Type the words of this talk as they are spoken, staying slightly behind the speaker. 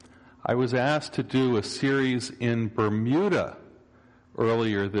I was asked to do a series in Bermuda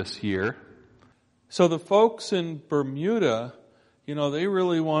earlier this year. So the folks in Bermuda, they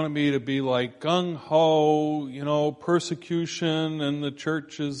really wanted me to be like gung-ho, persecution, and the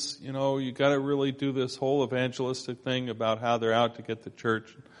church is, you got to really do this whole evangelistic thing about how they're out to get the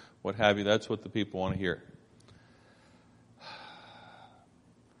church, what have you. That's what the people want to hear.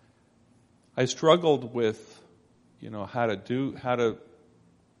 I struggled with, how to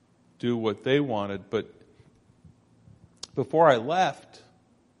do what they wanted, but before I left,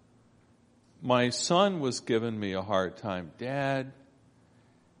 my son was giving me a hard time. Dad,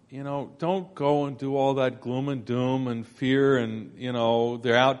 don't go and do all that gloom and doom and fear and,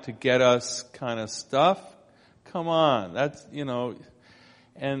 they're out to get us kind of stuff. Come on, that's,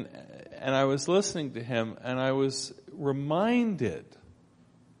 and I was listening to him and I was reminded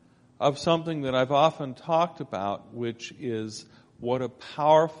of something that I've often talked about, which is what a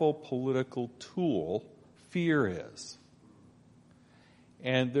powerful political tool fear is.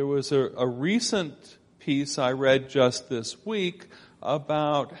 And there was a recent piece I read just this week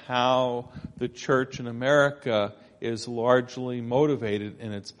about how the church in America is largely motivated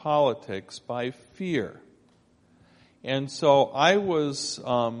in its politics by fear. And so I was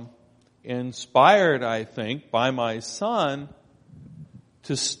inspired, I think, by my son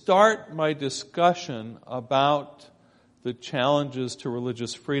to start my discussion about the challenges to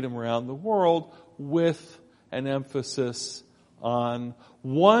religious freedom around the world with an emphasis on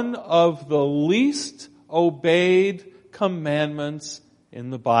one of the least obeyed commandments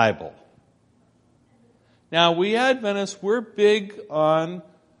in the Bible. Now, we Adventists, we're big on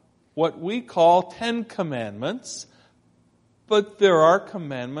what we call 10 Commandments, but there are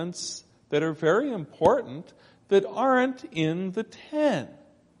commandments that are very important that aren't in the 10.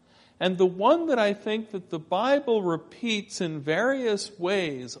 And the one that I think that the Bible repeats in various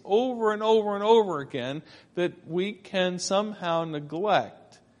ways over and over and over again that we can somehow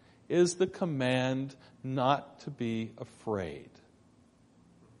neglect is the command not to be afraid.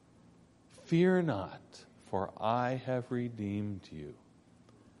 Fear not, for I have redeemed you.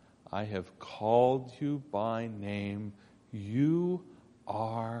 I have called you by name. You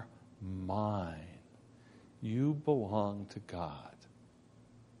are mine. You belong to God.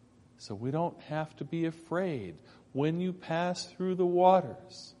 So we don't have to be afraid. When you pass through the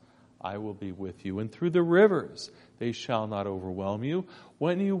waters, I will be with you. And through the rivers, they shall not overwhelm you.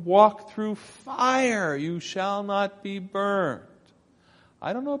 When you walk through fire, you shall not be burned.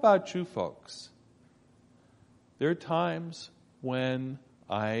 I don't know about you folks. There are times when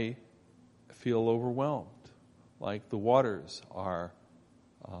I feel overwhelmed, like the waters are,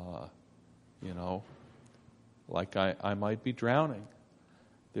 like I might be drowning.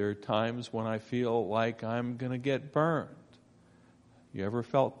 There are times when I feel like I'm going to get burned. You ever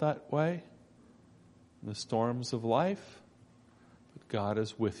felt that way? In the storms of life? But God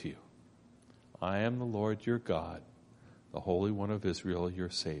is with you. I am the Lord your God, the Holy One of Israel, your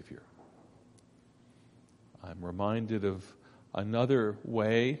Savior. I'm reminded of another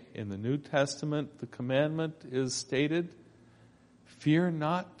way in the New Testament the commandment is stated, fear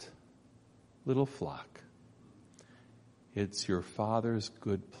not, little flock. It's your Father's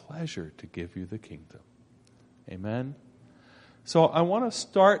good pleasure to give you the kingdom. Amen? So I want to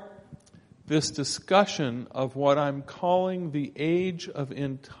start this discussion of what I'm calling the age of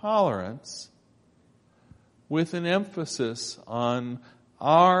intolerance with an emphasis on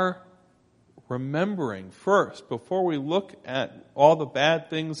our remembering first, before we look at all the bad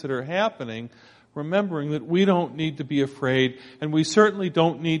things that are happening, remembering that we don't need to be afraid, and we certainly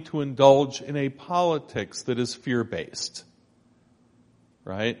don't need to indulge in a politics that is fear-based.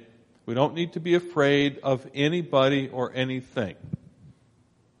 Right? We don't need to be afraid of anybody or anything.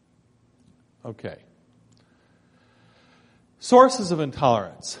 Okay. Sources of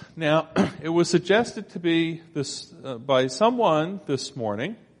intolerance. Now, it was suggested to be this by someone this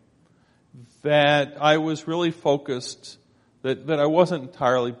morning that I was really focused, that I wasn't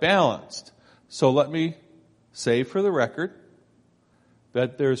entirely balanced. So let me say for the record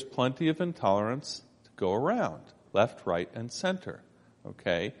that there's plenty of intolerance to go around, left, right, and center.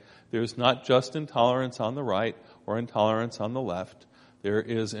 Okay? There's not just intolerance on the right or intolerance on the left. There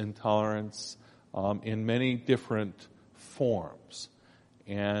is intolerance in many different forms.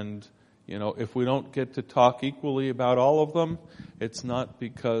 And, if we don't get to talk equally about all of them, it's not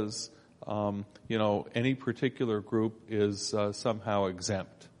because, any particular group is somehow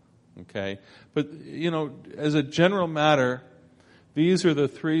exempt. Okay? But, as a general matter, these are the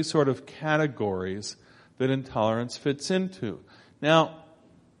three sort of categories that intolerance fits into. Now,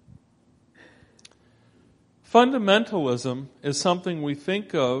 Fundamentalism is something we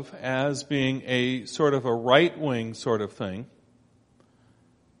think of as being a sort of a right-wing sort of thing.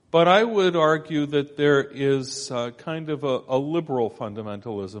 But I would argue that there is kind of a liberal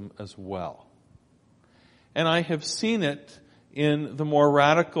fundamentalism as well. And I have seen it in the more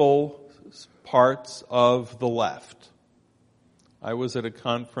radical parts of the left. I was at a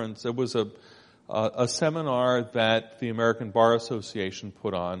conference, it was a seminar that the American Bar Association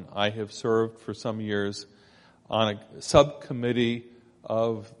put on. I have served for some years on a subcommittee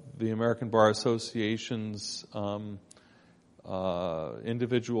of the American Bar Association's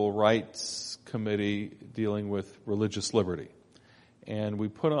individual rights committee dealing with religious liberty. And we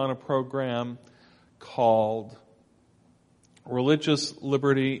put on a program called Religious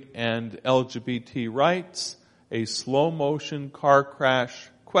Liberty and LGBT Rights, a slow motion car crash ?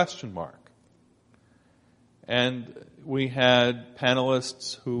 And we had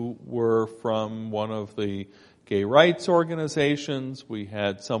panelists who were from one of the gay rights organizations. We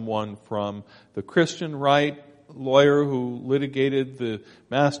had someone from the Christian right lawyer who litigated the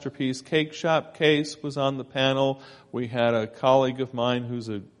Masterpiece Cake Shop case was on the panel. We had a colleague of mine who's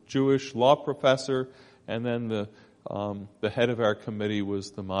a Jewish law professor, and then the head of our committee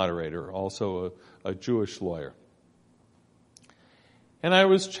was the moderator, also a Jewish lawyer. And I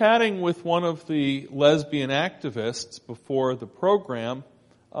was chatting with one of the lesbian activists before the program.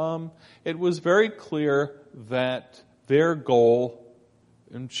 It was very clear that their goal,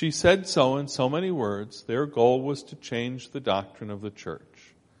 and she said so in so many words, their goal was to change the doctrine of the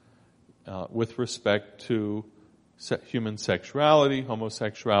church with respect to human sexuality,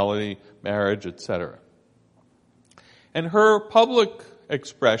 homosexuality, marriage, etc. And her public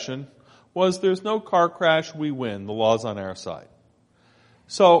expression was, there's no car crash, we win, the law's on our side.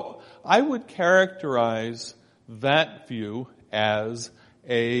 So I would characterize that view as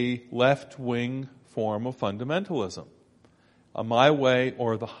a left-wing form of fundamentalism, a my way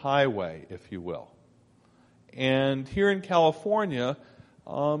or the highway, if you will. And here in California,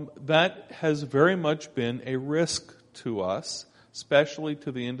 that has very much been a risk to us, especially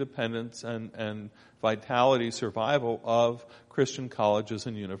to the independence and vitality, survival of Christian colleges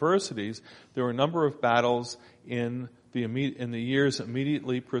and universities. There were a number of battles in the years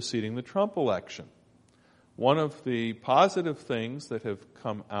immediately preceding the Trump election. One of the positive things that have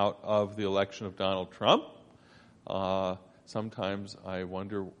come out of the election of Donald Trump, sometimes I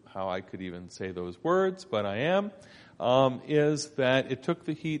wonder how I could even say those words, but I am, is that it took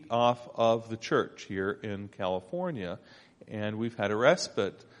the heat off of the church here in California, and we've had a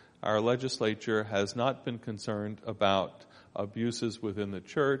respite. Our legislature has not been concerned about abuses within the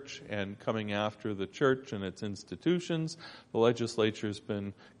church and coming after the church and its institutions. The legislature's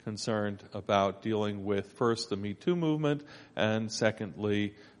been concerned about dealing with, first, the Me Too movement, and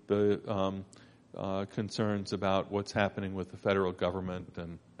secondly, the concerns about what's happening with the federal government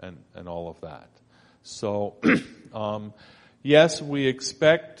and all of that. So, yes, we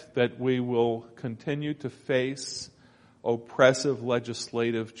expect that we will continue to face oppressive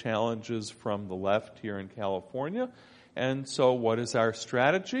legislative challenges from the left here in California. And so what is our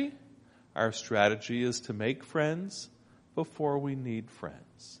strategy? Our strategy is to make friends before we need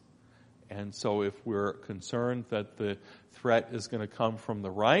friends. And so if we're concerned that the threat is going to come from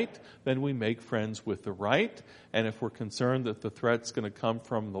the right, then we make friends with the right. And if we're concerned that the threat's going to come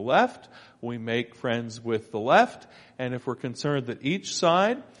from the left, we make friends with the left. And if we're concerned that each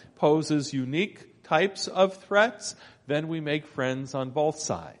side poses unique types of threats, then we make friends on both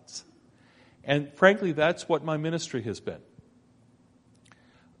sides. And frankly, that's what my ministry has been.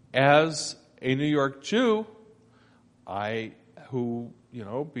 As a New York Jew, who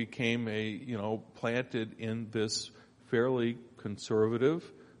became planted in this fairly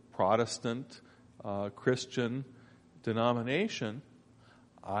conservative, Protestant, Christian denomination,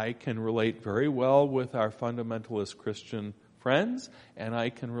 I can relate very well with our fundamentalist Christian friends, and I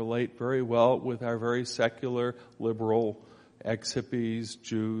can relate very well with our very secular, liberal ex-hippies,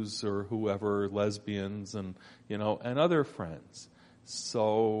 Jews, or whoever, lesbians, and other friends.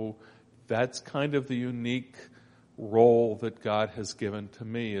 So that's kind of the unique role that God has given to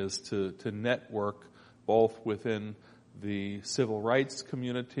me, is to network both within the civil rights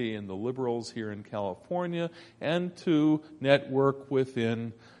community and the liberals here in California, and to network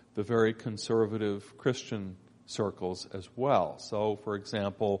within the very conservative Christian circles as well. So, for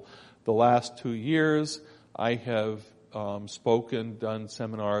example, the last 2 years, I have done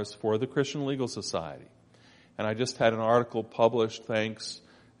seminars for the Christian Legal Society. And I just had an article published thanks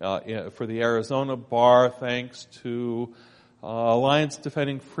for the Arizona Bar, thanks to Alliance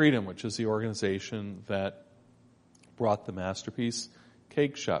Defending Freedom, which is the organization that brought the Masterpiece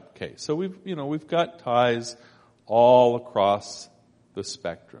Cake Shop case. So we've got ties all across the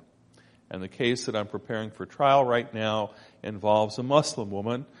spectrum. And the case that I'm preparing for trial right now involves a Muslim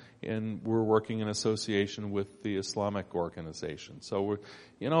woman, and we're working in association with the Islamic organization. So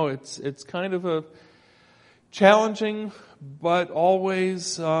it's kind of a challenging but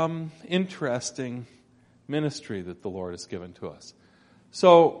always interesting ministry that the Lord has given to us.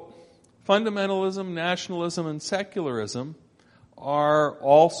 So fundamentalism, nationalism, and secularism are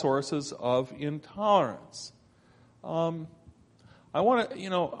all sources of intolerance. I want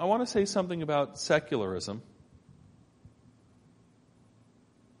to say something about secularism.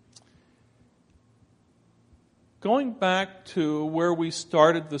 Going back to where we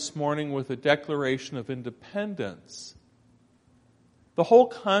started this morning with the Declaration of Independence, the whole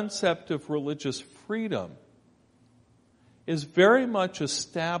concept of religious freedom is very much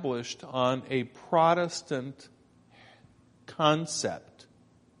established on a Protestant concept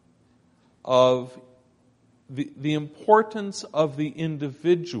of the importance of the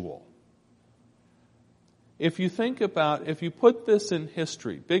individual. If you put this in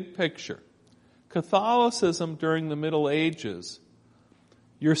history, big picture, Catholicism during the Middle Ages,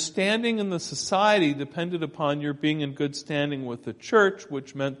 your standing in the society depended upon your being in good standing with the church,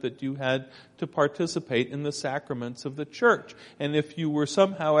 which meant that you had to participate in the sacraments of the church. And if you were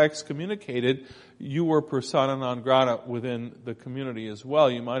somehow excommunicated, you were persona non grata within the community as well.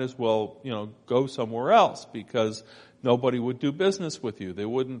 You might as well, go somewhere else because nobody would do business with you. They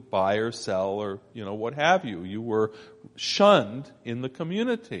wouldn't buy or sell or, what have you. You were shunned in the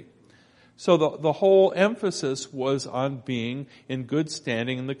community. So the whole emphasis was on being in good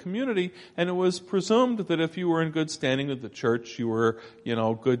standing in the community, and it was presumed that if you were in good standing with the church, you were,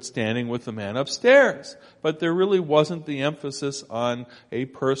 good standing with the man upstairs. But there really wasn't the emphasis on a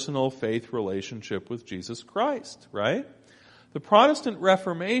personal faith relationship with Jesus Christ, right? The Protestant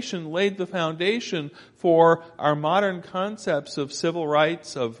Reformation laid the foundation for our modern concepts of civil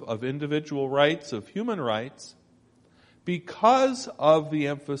rights, of individual rights, of human rights, because of the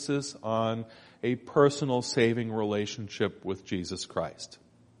emphasis on a personal saving relationship with Jesus Christ.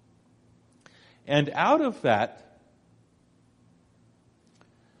 And out of that,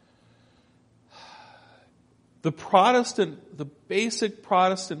 the basic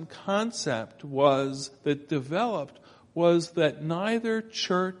Protestant concept that developed was that neither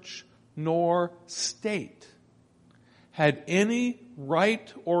church nor state had any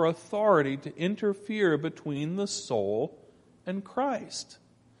right or authority to interfere between the soul and Christ.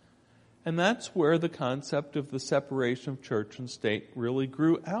 And that's where the concept of the separation of church and state really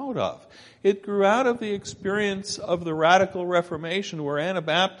grew out of. It grew out of the experience of the Radical Reformation, where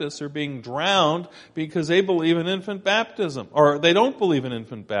Anabaptists are being drowned because they believe in infant baptism, or they don't believe in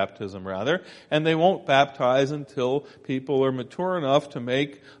infant baptism, rather, and they won't baptize until people are mature enough to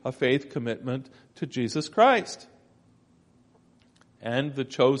make a faith commitment to Jesus Christ. And the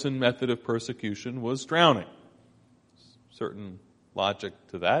chosen method of persecution was drowning. Certain logic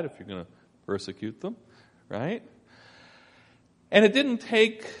to that if you're going to persecute them, right? And it didn't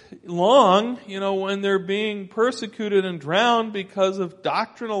take long, when they're being persecuted and drowned because of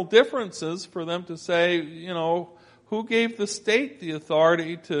doctrinal differences, for them to say, who gave the state the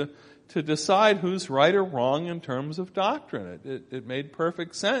authority to decide who's right or wrong in terms of doctrine? It made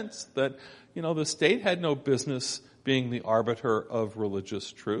perfect sense that, the state had no business being the arbiter of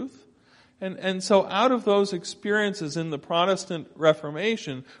religious truth. And so out of those experiences in the Protestant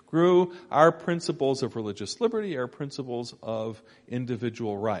Reformation grew our principles of religious liberty, our principles of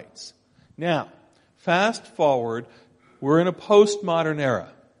individual rights. Now, fast forward, we're in a postmodern era.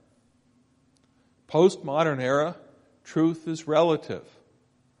 Postmodern era, truth is relative.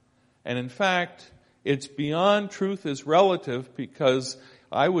 And in fact, it's beyond truth is relative, because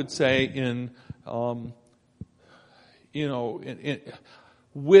I would say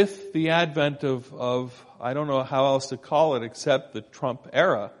with the advent of I don't know how else to call it except the Trump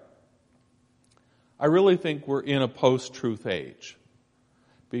era, I really think we're in a post-truth age,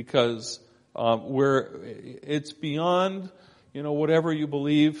 because it's beyond, whatever you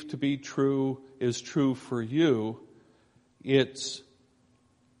believe to be true is true for you. It's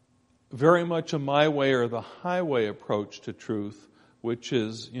very much a my way or the highway approach to truth, which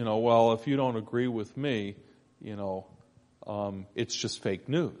is, if you don't agree with me, it's just fake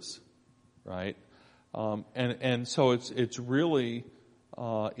news, right? And so it's really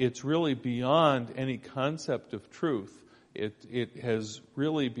beyond any concept of truth. It has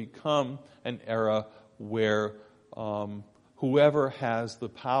really become an era where whoever has the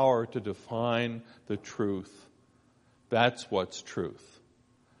power to define the truth, that's what's truth.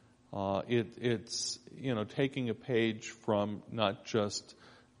 It's taking a page from not just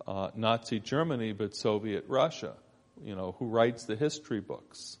Nazi Germany, but Soviet Russia, who writes the history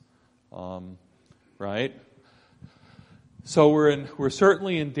books, right? So we're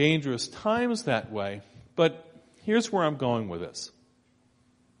certainly in dangerous times that way, but here's where I'm going with this.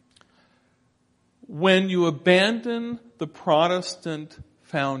 When you abandon the Protestant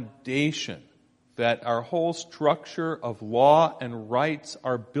foundation that our whole structure of law and rights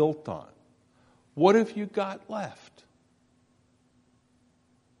are built on, what have you got left?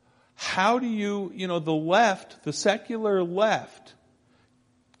 How do the left, the secular left,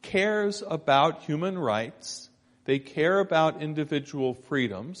 cares about human rights. They care about individual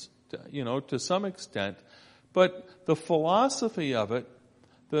freedoms, to some extent. But the philosophy of it,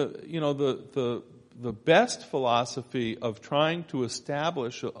 the best philosophy of trying to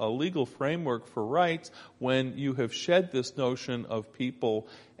establish a legal framework for rights when you have shed this notion of people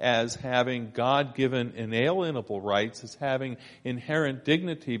as having God-given inalienable rights, as having inherent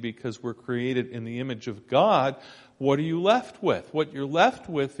dignity because we're created in the image of God, what are you left with? What you're left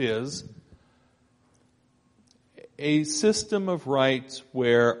with is a system of rights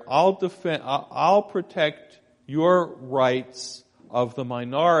where I'll protect your rights of the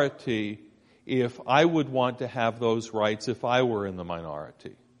minority if I would want to have those rights if I were in the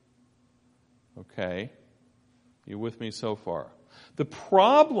minority. Okay? You with me so far? The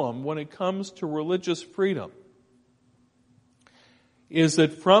problem when it comes to religious freedom is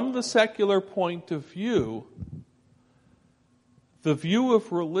that from the secular point of view, the view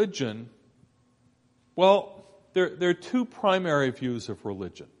of religion, well, there are two primary views of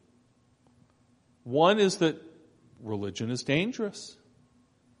religion. One is that religion is dangerous.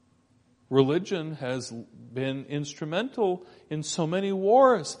 Religion has been instrumental in so many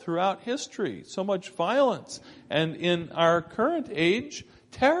wars throughout history, so much violence. And in our current age,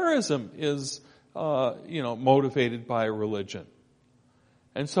 terrorism is, motivated by religion.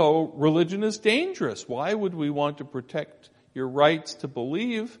 And so religion is dangerous. Why would we want to protect your rights to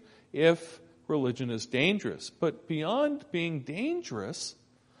believe if religion is dangerous? But beyond being dangerous,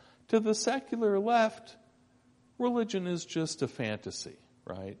 to the secular left, religion is just a fantasy,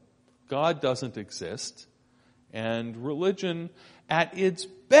 right? God doesn't exist, and religion, at its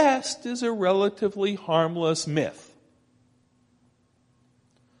best, is a relatively harmless myth.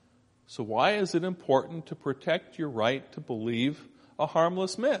 So why is it important to protect your right to believe a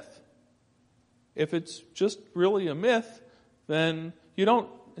harmless myth? If it's just really a myth, then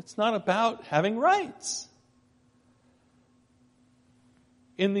it's not about having rights.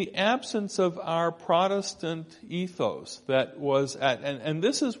 In the absence of our Protestant ethos that was and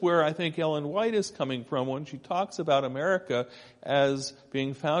this is where I think Ellen White is coming from when she talks about America as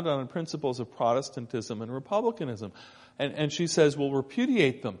being founded on principles of Protestantism and republicanism. And she says, we'll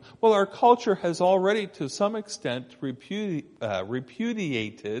repudiate them. Well, our culture has already, to some extent, repudiated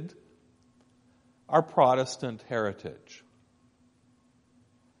our Protestant heritage.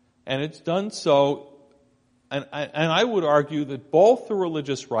 And it's done so. And I would argue that both the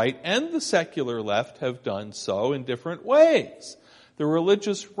religious right and the secular left have done so in different ways. The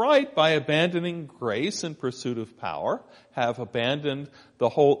religious right, by abandoning grace in pursuit of power, have abandoned the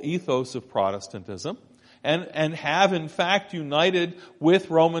whole ethos of Protestantism and have in fact united with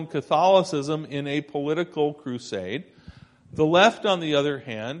Roman Catholicism in a political crusade. The left, on the other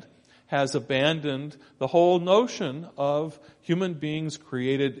hand, has abandoned the whole notion of human beings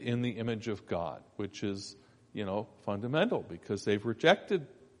created in the image of God, which is fundamental because they've rejected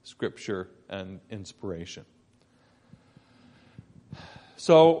Scripture and inspiration.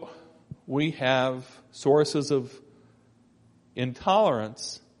 So we have sources of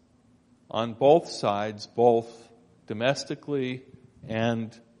intolerance on both sides, both domestically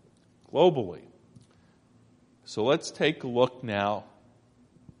and globally. So let's take a look now.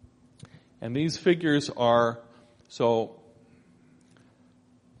 And these figures are,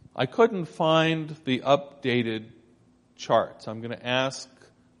 I couldn't find the updated charts. I'm going to ask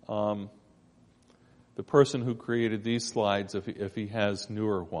the person who created these slides if he has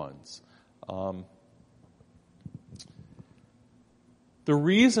newer ones. The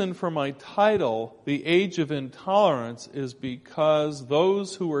reason for my title, The Age of Intolerance, is because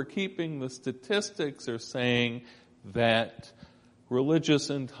those who are keeping the statistics are saying that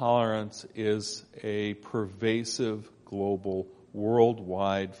religious intolerance is a pervasive global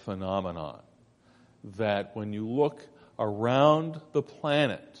worldwide phenomenon. That when you look around the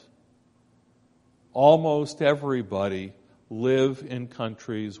planet, almost everybody live in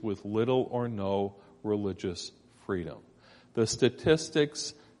countries with little or no religious freedom. The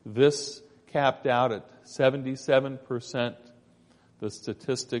statistics, this capped out at 77%. The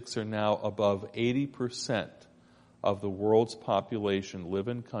statistics are now above 80% of the world's population live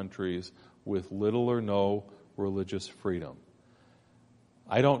in countries with little or no religious freedom.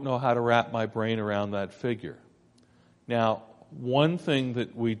 I don't know how to wrap my brain around that figure. Now, one thing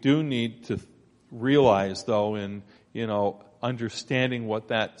that we do need to realize, though, in understanding what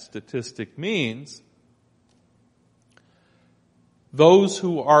that statistic means, those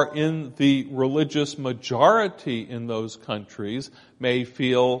who are in the religious majority in those countries may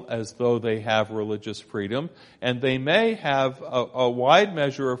feel as though they have religious freedom, and they may have a wide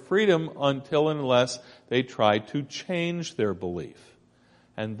measure of freedom until and unless they try to change their belief.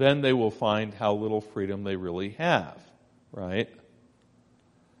 And then they will find how little freedom they really have, right?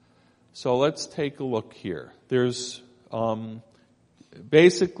 So let's take a look here. There's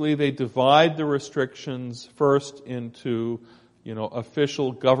basically they divide the restrictions first into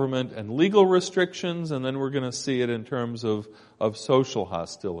official government and legal restrictions, and then we're going to see it in terms of social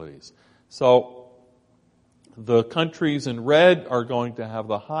hostilities. So the countries in red are going to have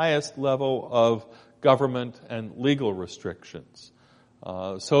the highest level of government and legal restrictions.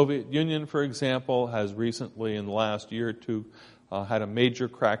 Soviet Union, for example, has recently, in the last year or two, had a major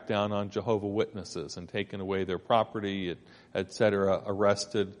crackdown on Jehovah's Witnesses and taken away their property, etc.,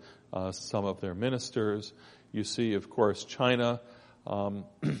 arrested some of their ministers. You see, of course, China. I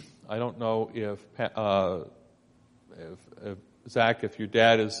don't know if Zach, if your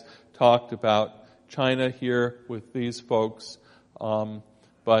dad has talked about China here with these folks,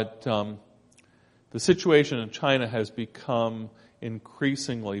 but the situation in China has become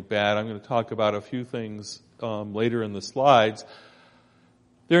increasingly bad. I'm going to talk about a few things later in the slides.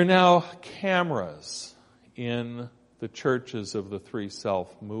 There are now cameras in the churches of the Three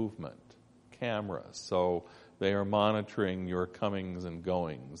Self movement. Cameras. So they are monitoring your comings and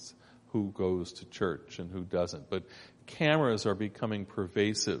goings, who goes to church and who doesn't. But cameras are becoming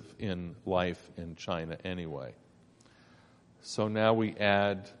pervasive in life in China anyway. So now we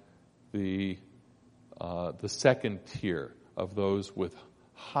add the second tier of those with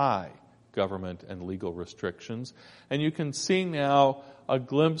high government and legal restrictions. And you can see now a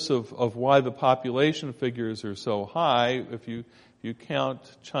glimpse of why the population figures are so high. If you count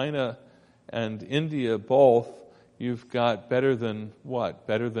China and India both, you've got better than what?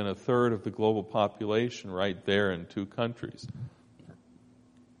 Better than a third of the global population right there in two countries.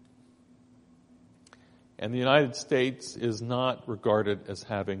 And the United States is not regarded as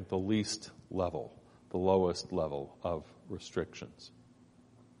having the least level, the lowest level of restrictions.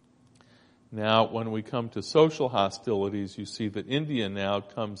 Now, when we come to social hostilities, you see that India now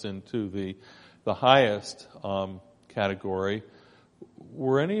comes into the highest category.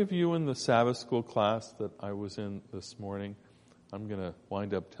 Were any of you in the Sabbath school class that I was in this morning? I'm going to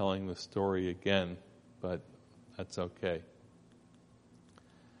wind up telling the story again, but that's okay.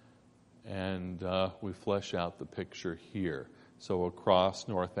 And we flesh out the picture here. So across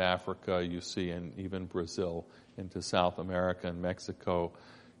North Africa, you see, and even Brazil, into South America and Mexico,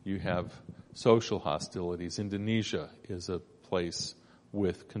 you have social hostilities. Indonesia is a place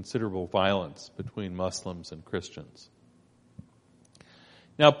with considerable violence between Muslims and Christians.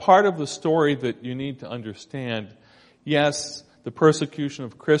 Now, part of the story that you need to understand, yes, the persecution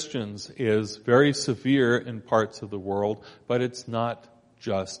of Christians is very severe in parts of the world, but it's not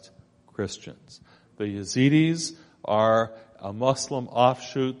just Christians. The Yazidis are a Muslim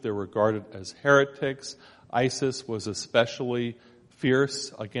offshoot. They're regarded as heretics. ISIS was especially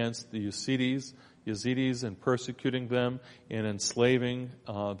fierce against the Yazidis and persecuting them and enslaving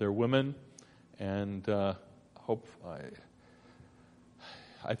their women. And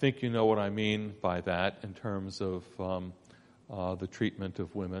I think you know what I mean by that in terms of the treatment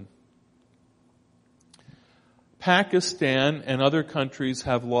of women. Pakistan and other countries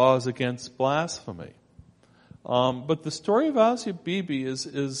have laws against blasphemy. But the story of Asia Bibi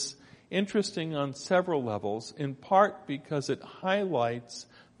is interesting on several levels, in part because it highlights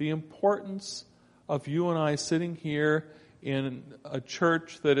the importance of you and I sitting here in a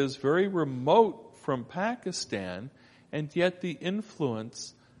church that is very remote from Pakistan, and yet the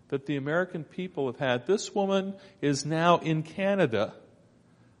influence that the American people have had. This woman is now in Canada.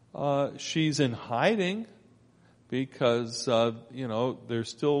 She's in hiding because, they're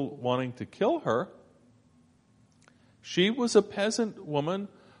still wanting to kill her. She was a peasant woman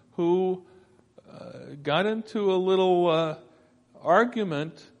who got into a little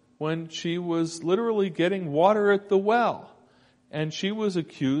argument when she was literally getting water at the well. And she was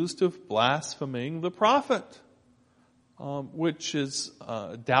accused of blaspheming the prophet, which is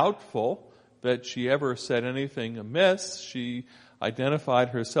doubtful that she ever said anything amiss. She identified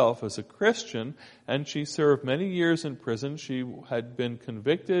herself as a Christian, and she served many years in prison. She had been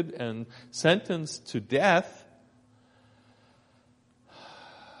convicted and sentenced to death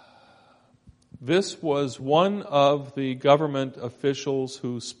This was one of the government officials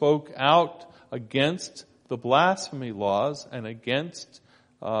who spoke out against the blasphemy laws and against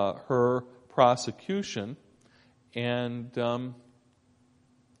her prosecution. And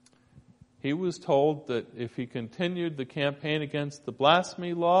he was told that if he continued the campaign against the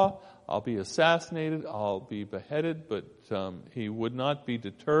blasphemy law, I'll be assassinated, I'll be beheaded, but he would not be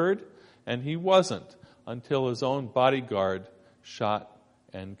deterred, and he wasn't until his own bodyguard shot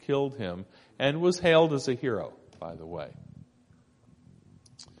and killed him, and was hailed as a hero, by the way.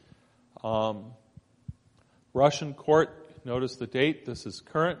 Russian court, notice the date, this is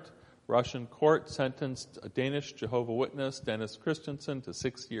current. Russian court sentenced a Danish Jehovah's Witness, Dennis Christensen, to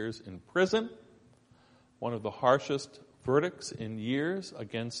 6 years in prison. One of the harshest verdicts in years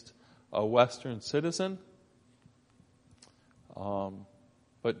against a Western citizen.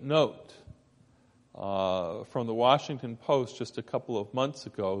 But note, from the Washington Post just a couple of months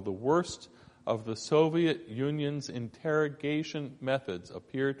ago, the worst of the Soviet Union's interrogation methods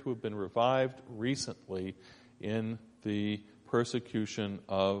appear to have been revived recently in the persecution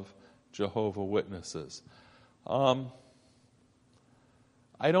of Jehovah's Witnesses. I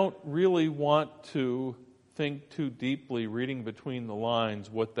don't really want to think too deeply, reading between the lines,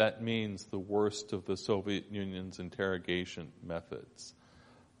 what that means, the worst of the Soviet Union's interrogation methods.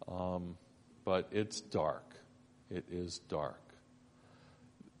 But it's dark. It is dark.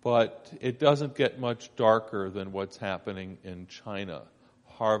 But it doesn't get much darker than what's happening in China.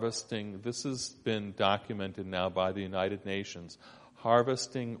 Harvesting, this has been documented now by the United Nations,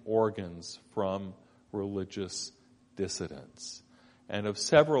 harvesting organs from religious dissidents. And of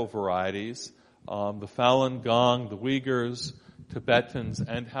several varieties, the Falun Gong, the Uyghurs, Tibetans,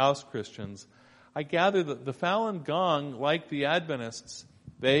 and house Christians. I gather that the Falun Gong, like the Adventists,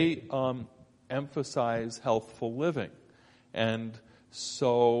 they emphasize healthful living. And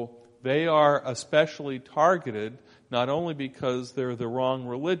so they are especially targeted, not only because they're the wrong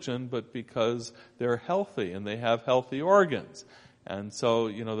religion, but because they're healthy and they have healthy organs. And so,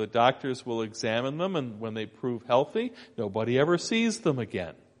 the doctors will examine them, and when they prove healthy, nobody ever sees them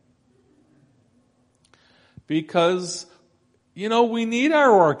again. Because, we need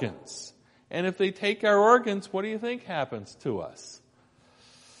our organs. And if they take our organs, what do you think happens to us?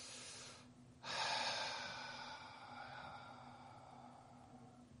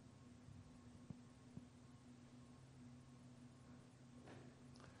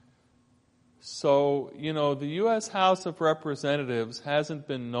 So, the U.S. House of Representatives hasn't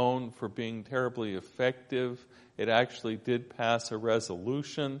been known for being terribly effective. It actually did pass a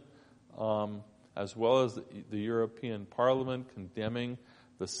resolution, as well as the European Parliament, condemning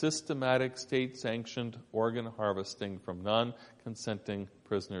the systematic state-sanctioned organ harvesting from non-consenting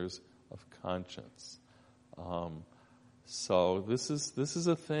prisoners of conscience. So this is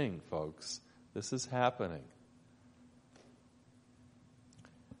a thing, folks. This is happening.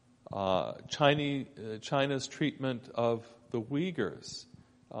 China's treatment of the Uyghurs,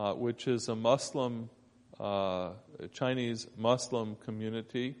 which is a Muslim, Chinese Muslim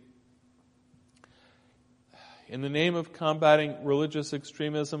community. In the name of combating religious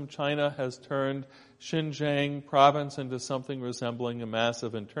extremism, China has turned Xinjiang province into something resembling a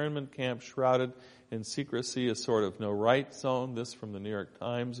massive internment camp shrouded in secrecy, a sort of no-right zone. This from the New York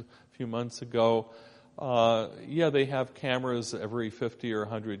Times a few months ago. They have cameras every 50 or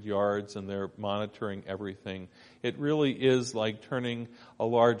 100 yards, and they're monitoring everything. It really is like turning a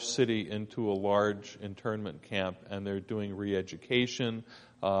large city into a large internment camp, and they're doing re-education,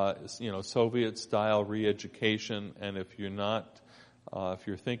 Soviet-style re-education. And if you're not, if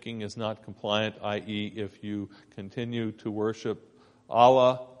your thinking is not compliant, i.e., if you continue to worship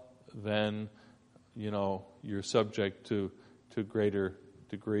Allah, then you're subject to greater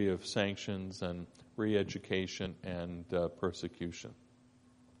degree of sanctions and re-education and persecution.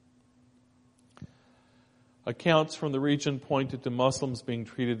 Accounts from the region pointed to Muslims being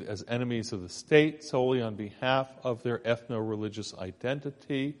treated as enemies of the state solely on behalf of their ethno-religious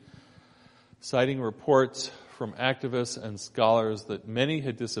identity, citing reports from activists and scholars that many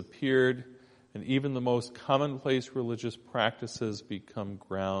had disappeared, and even the most commonplace religious practices become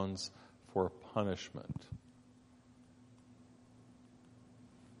grounds for punishment.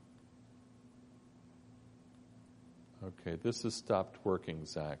 Okay, this has stopped working,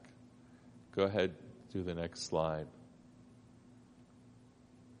 Zach. Go ahead, do the next slide.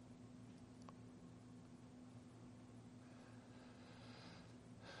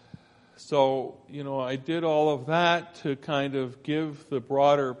 So, I did all of that to kind of give the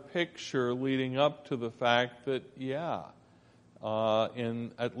broader picture leading up to the fact that,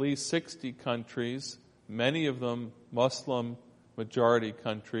 in at least 60 countries, many of them Muslim majority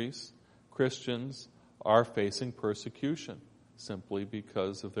countries, Christians are facing persecution simply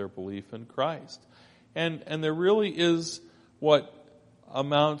because of their belief in Christ. And there really is what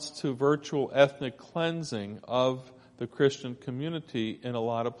amounts to virtual ethnic cleansing of the Christian community in a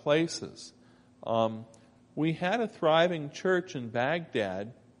lot of places. We had a thriving church in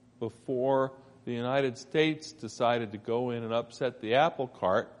Baghdad before the United States decided to go in and upset the apple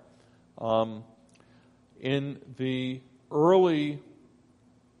cart. In the early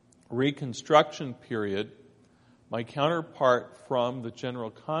Reconstruction period, my counterpart from the General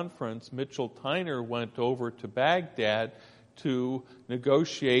Conference, Mitchell Tyner, went over to Baghdad to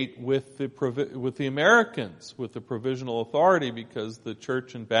negotiate with the Americans, with the Provisional Authority, because the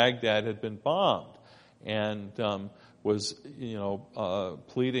church in Baghdad had been bombed, and was,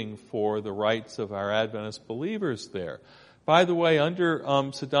 pleading for the rights of our Adventist believers there. By the way, under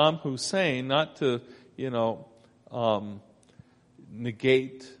Saddam Hussein, not to,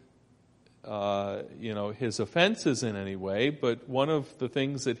 negate his offenses in any way, but one of the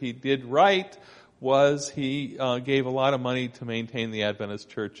things that he did right was he gave a lot of money to maintain the Adventist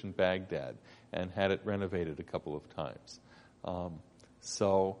church in Baghdad and had it renovated a couple of times. It's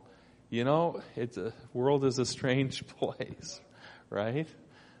a world is a strange place, right?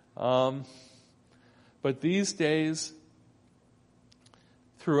 But these days,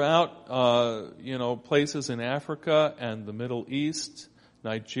 throughout, places in Africa and the Middle East,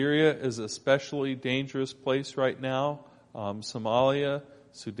 Nigeria is an especially dangerous place right now. Somalia,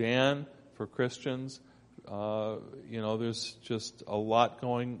 Sudan, for Christians, there's just a lot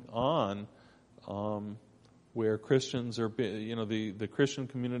going on where Christians are, the Christian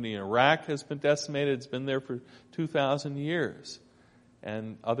community in Iraq has been decimated. It's been there for 2,000 years,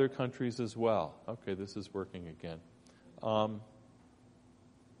 and other countries as well. Okay, this is working again.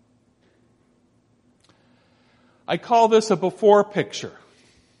 I call this a before picture.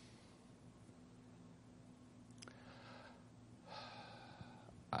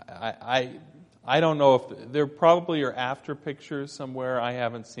 I don't know if there probably are after pictures somewhere. I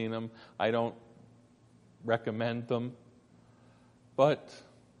haven't seen them. I don't recommend them. But,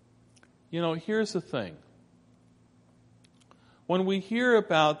 here's the thing. When we hear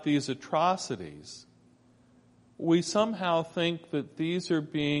about these atrocities, we somehow think that these are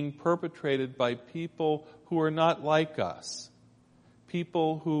being perpetrated by people who are not like us.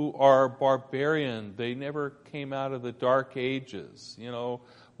 People who are barbarian. They never came out of the Dark Ages.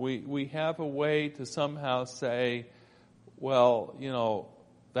 We have a way to somehow say, well,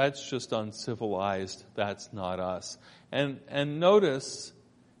 that's just uncivilized. That's not us. And notice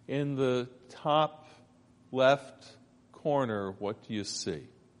in the top left corner, what do you see?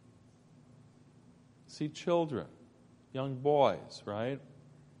 See children, young boys, right?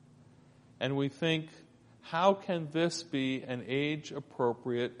 And we think, how can this be an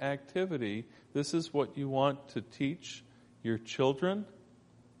age-appropriate activity? This is what you want to teach your children?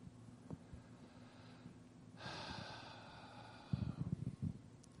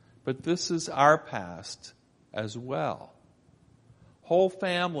 But this is our past as well. Whole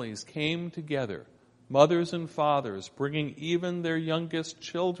families came together, mothers and fathers, bringing even their youngest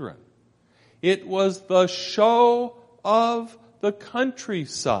children. It was the show of the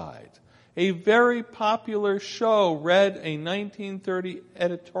countryside. A very popular show. Read a 1930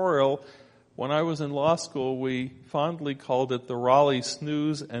 editorial. When I was in law school, we fondly called it the Raleigh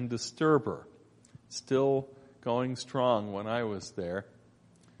Snooze and Disturber. Still going strong when I was there.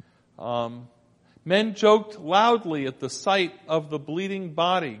 Men joked loudly at the sight of the bleeding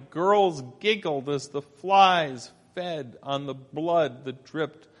body. Girls giggled as the flies fed on the blood that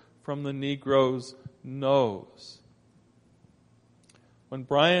dripped from the Negro's nose. When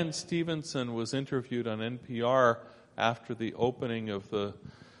Brian Stevenson was interviewed on NPR after the opening of the,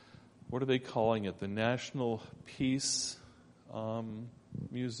 what are they calling it, the National Peace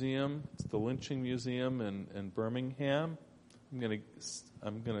Museum, it's the Lynching Museum in Birmingham. I'm going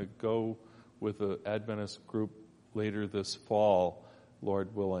to go with an Adventist group later this fall,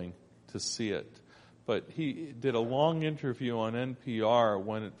 Lord willing, to see it. But he did a long interview on NPR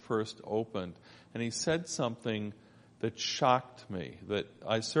when it first opened, and he said something that shocked me, that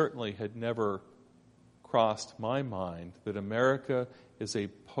I certainly had never crossed my mind, that America is a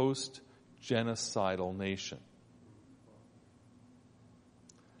post-genocidal nation.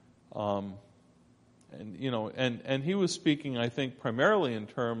 And he was speaking, I think, primarily in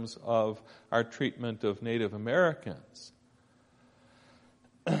terms of our treatment of Native Americans.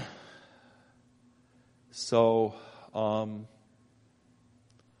 So, I'm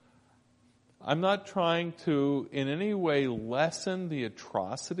not trying to in any way lessen the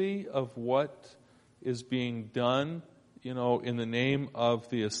atrocity of what is being done. in the name of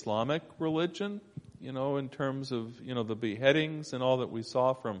the Islamic religion, in terms of, the beheadings and all that we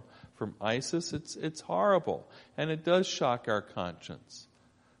saw from ISIS. It's horrible, and it does shock our conscience.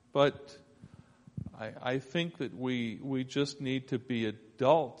 But I think that we just need to be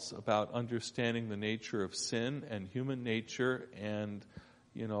adults about understanding the nature of sin and human nature, and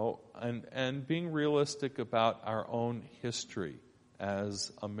and being realistic about our own history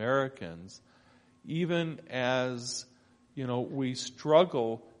as Americans, even as we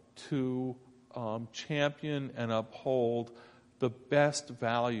struggle to champion and uphold the best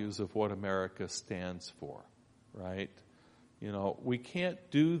values of what America stands for, right? We can't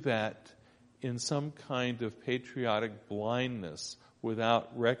do that in some kind of patriotic blindness without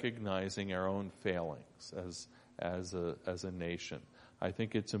recognizing our own failings as a nation. I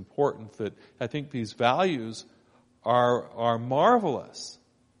think it's important that I think these values are marvelous.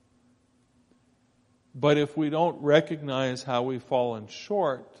 But if we don't recognize how we've fallen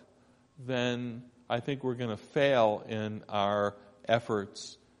short, then I think we're going to fail in our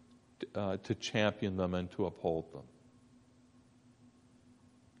efforts to champion them and to uphold them.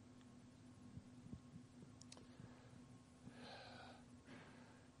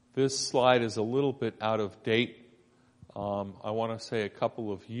 This slide is a little bit out of date. I want to say a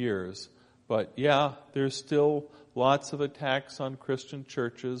couple of years. But yeah, there's still lots of attacks on Christian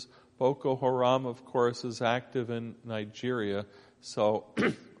churches. Boko Haram, of course, is active in Nigeria. So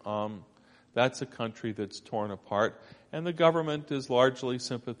that's a country that's torn apart. And the government is largely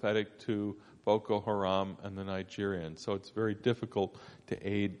sympathetic to Boko Haram and the Nigerians. So it's very difficult to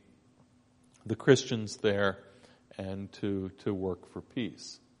aid the Christians there and to work for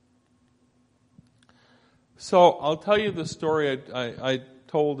peace. So I'll tell you the story I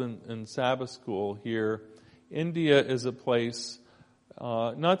told in Sabbath school here. India is a place,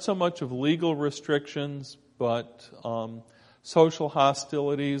 not so much of legal restrictions, but social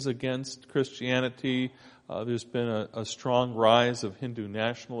hostilities against Christianity. There's been a strong rise of Hindu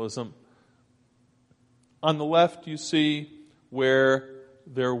nationalism. On the left, you see where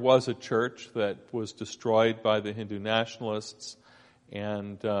there was a church that was destroyed by the Hindu nationalists,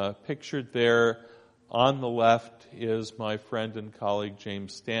 and pictured there on the left is my friend and colleague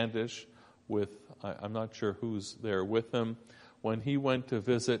James Standish with, I'm not sure who's there with him. When he went to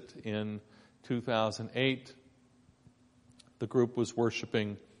visit in 2008, the group was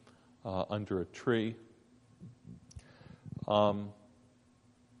worshiping under a tree. On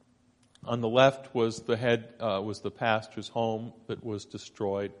the left was the pastor's home that was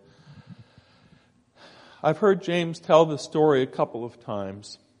destroyed. I've heard James tell this story a couple of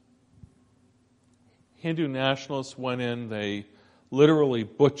times. Hindu nationalists went in, they literally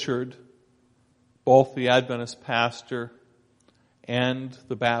butchered both the Adventist pastor and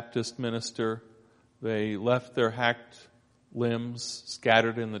the Baptist minister. They left their hacked limbs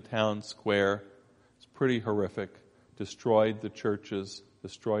scattered in the town square. It's pretty horrific. Destroyed the churches,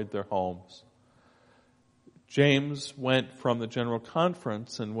 destroyed their homes. James went from the General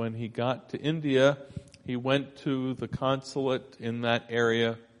Conference, and when he got to India, he went to the consulate in that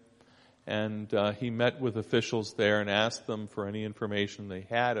area, and he met with officials there and asked them for any information they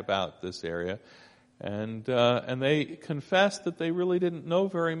had about this area. And they confessed that they really didn't know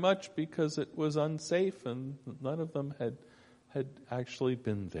very much because it was unsafe, and none of them had actually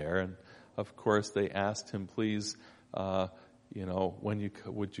been there. And of course, they asked him, please, would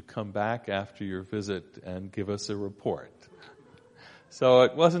you come back after your visit and give us a report? So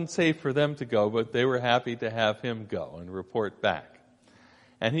it wasn't safe for them to go, but they were happy to have him go and report back.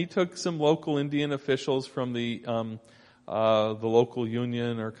 And he took some local Indian officials from the local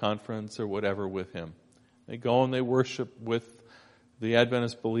union or conference or whatever with him. They go and they worship with the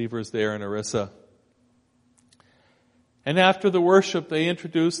Adventist believers there in Orissa. And after the worship, they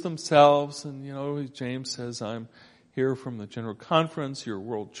introduce themselves, and James says, I'm here from the General Conference. Your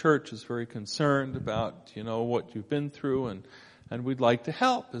world church is very concerned about, what you've been through, and we'd like to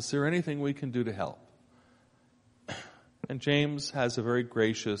help. Is there anything we can do to help? And James has a very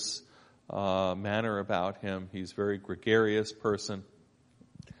gracious manner about him. He's a very gregarious person,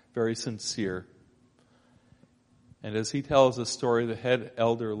 very sincere. And as he tells the story, the head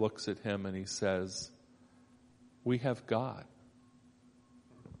elder looks at him and he says, we have God.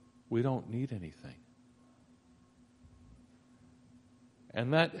 We don't need anything.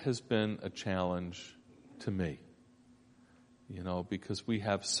 And that has been a challenge to me, because we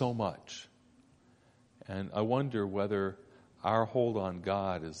have so much. And I wonder whether our hold on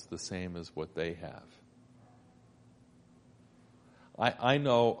God is the same as what they have. I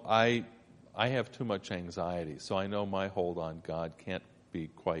know I have too much anxiety, so I know my hold on God can't be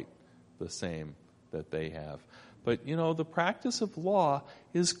quite the same that they have. But, the practice of law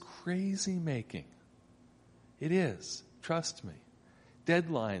is crazy making. It is. Trust me.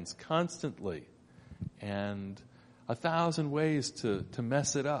 Deadlines constantly. And 1,000 ways to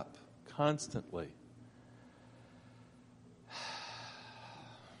mess it up constantly.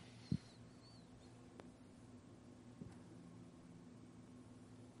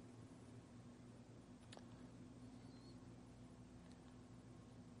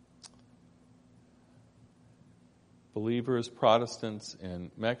 Believers, Protestants in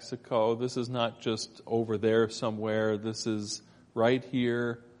Mexico, this is not just over there somewhere. This is right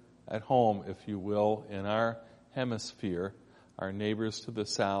here at home, if you will, in our hemisphere, our neighbors to the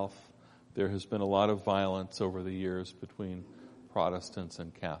south. There has been a lot of violence over the years between Protestants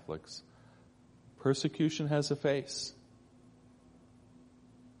and Catholics. Persecution has a face.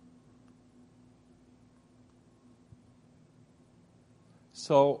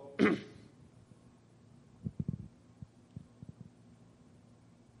 So,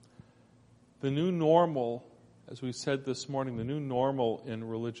 the new normal, as we said this morning, the new normal in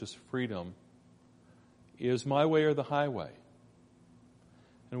religious freedom is my way or the highway.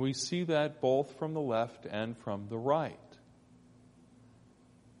 And we see that both from the left and from the right.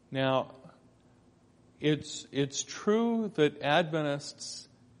 Now, it's true that Adventists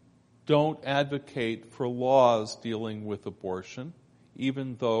don't advocate for laws dealing with abortion,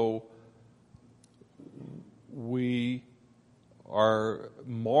 even though we are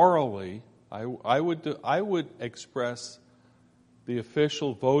morally, I would express the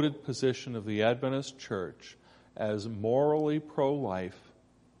official voted position of the Adventist Church as morally pro-life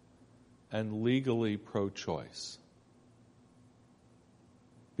and legally pro-choice.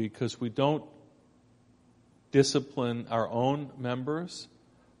 Because we don't discipline our own members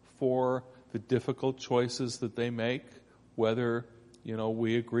for the difficult choices that they make, whether,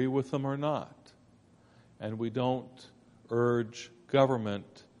 we agree with them or not. And we don't urge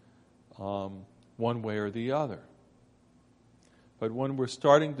government one way or the other. But when we're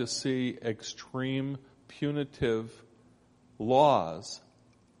starting to see extreme punitive laws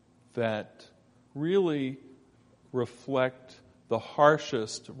that really reflect the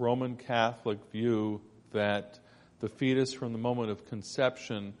harshest Roman Catholic view that the fetus from the moment of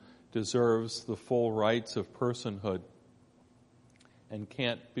conception deserves the full rights of personhood and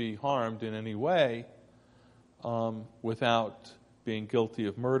can't be harmed in any way without being guilty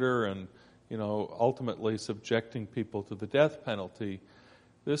of murder and, ultimately subjecting people to the death penalty,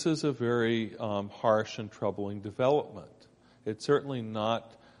 this is a very harsh and troubling development. It's certainly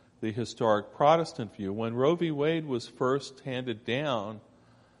not the historic Protestant view. When Roe v. Wade was first handed down,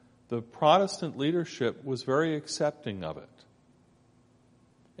 the Protestant leadership was very accepting of it.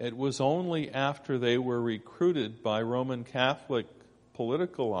 It was only after they were recruited by Roman Catholic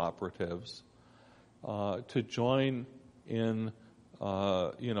political operatives to join in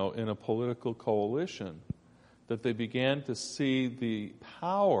a political coalition that they began to see the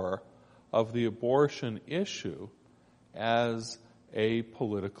power of the abortion issue as a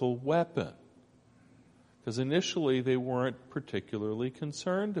political weapon. Because initially they weren't particularly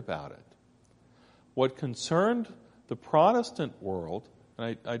concerned about it. What concerned the Protestant world,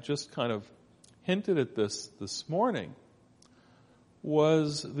 and I just kind of hinted at this morning,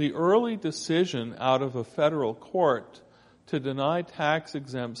 was the early decision out of a federal court to deny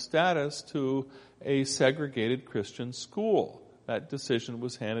tax-exempt status to a segregated Christian school. That decision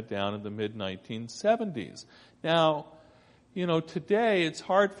was handed down in the mid-1970s. Now, today it's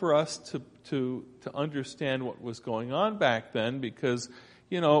hard for us to understand what was going on back then because,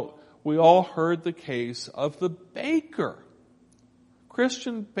 we all heard the case of the baker.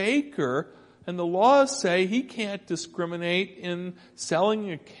 Christian baker, and the laws say he can't discriminate in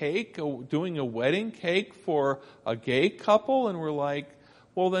selling a cake, doing a wedding cake for a gay couple, and we're like,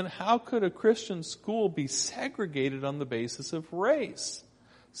 well then how could a Christian school be segregated on the basis of race?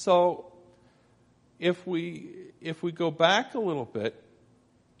 So, if we go back a little bit,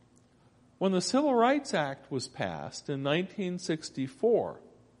 when the Civil Rights Act was passed in 1964,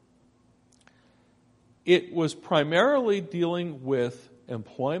 it was primarily dealing with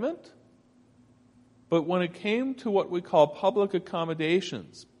employment, but when it came to what we call public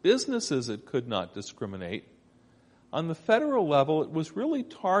accommodations, businesses it could not discriminate. On the federal level, it was really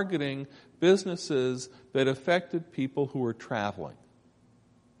targeting businesses that affected people who were traveling.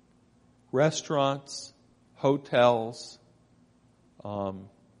 Restaurants, hotels,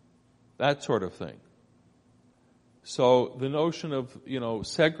 that sort of thing. So the notion of,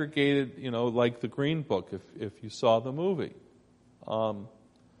 segregated, like the Green Book, if you saw the movie.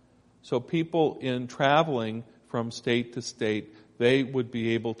 So people in traveling from state to state, they would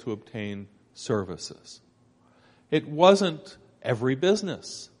be able to obtain services. It wasn't every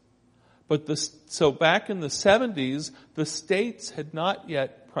business. So back in the 70s, the states had not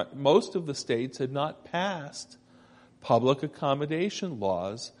yet, most of the states had not passed public accommodation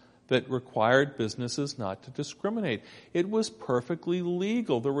laws that required businesses not to discriminate. It was perfectly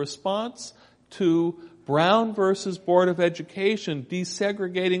legal. The response to Brown versus Board of Education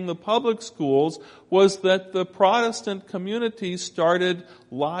desegregating the public schools was that the Protestant community started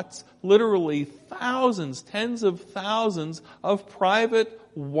literally thousands, tens of thousands of private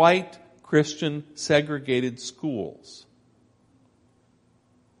white Christian segregated schools.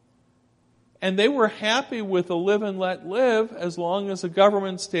 And they were happy with a live and let live as long as the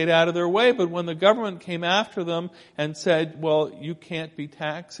government stayed out of their way. But when the government came after them and said, well, you can't be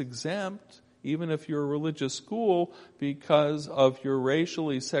tax exempt, even if you're a religious school, because of your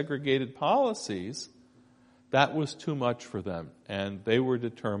racially segregated policies, that was too much for them. And they were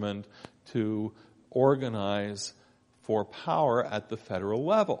determined to organize for power at the federal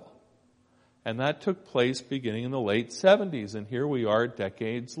level. And that took place beginning in the late 70s. And here we are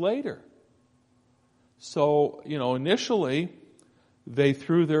decades later. So, initially, they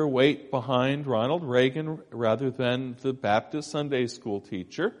threw their weight behind Ronald Reagan rather than the Baptist Sunday school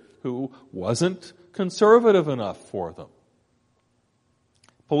teacher who wasn't conservative enough for them.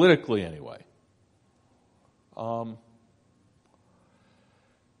 Politically, anyway.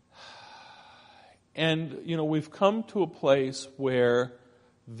 And, we've come to a place where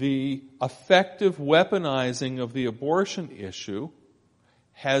the effective weaponizing of the abortion issue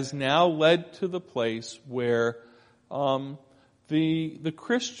has now led to the place where the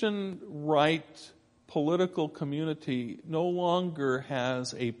Christian right political community no longer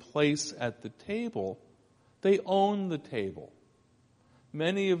has a place at the table. They own the table.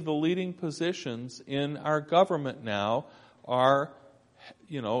 Many of the leading positions in our government now are,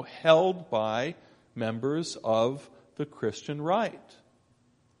 held by members of the Christian right.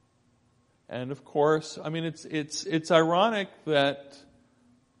 And of course, it's ironic that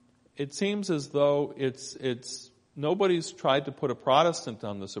it seems as though nobody's tried to put a Protestant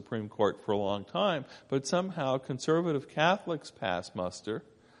on the Supreme Court for a long time, but somehow conservative Catholics pass muster.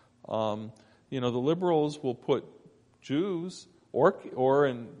 The liberals will put Jews or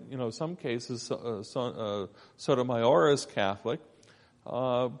in some cases Sotomayor is Catholic,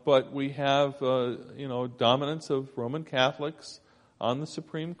 but we have dominance of Roman Catholics on the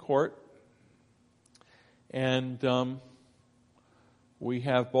Supreme Court, and we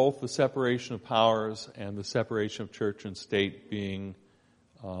have both the separation of powers and the separation of church and state being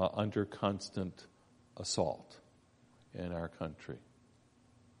under constant assault in our country.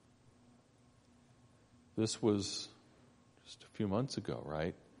 This was just a few months ago,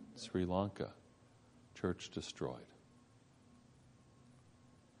 right? Sri Lanka, church destroyed.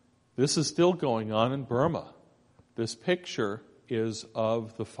 This is still going on in Burma. This picture is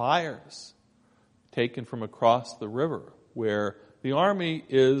of the fires taken from across the river, where the army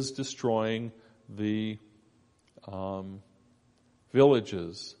is destroying the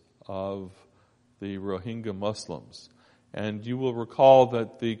villages of the Rohingya Muslims. And you will recall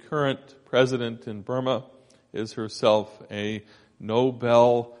that the current president in Burma is herself a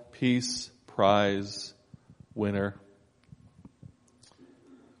Nobel Peace Prize winner.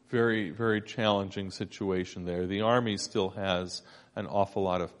 Very, very challenging situation there. The army still has an awful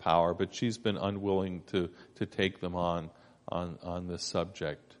lot of power, but she's been unwilling to take them on this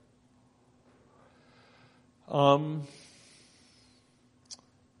subject. The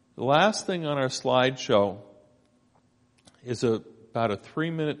last thing on our slideshow is about a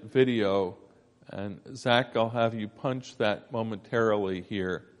 3-minute video, and Zach, I'll have you punch that momentarily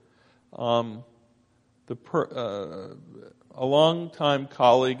here. A long-time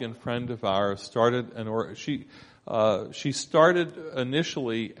colleague and friend of ours started she started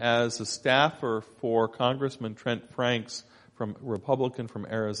initially as a staffer for Congressman Trent Franks, Republican from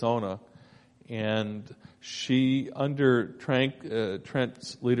Arizona, and she, under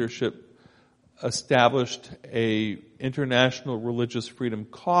Trent's leadership, established a International Religious Freedom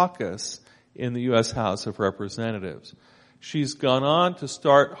Caucus in the U.S. House of Representatives. She's gone on to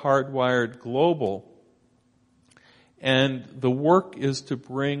start Hardwired Global, and the work is to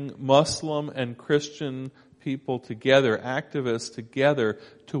bring Muslim and Christian people together, activists together,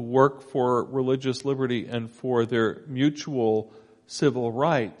 to work for religious liberty and for their mutual civil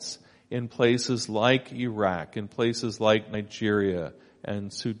rights in places like Iraq, in places like Nigeria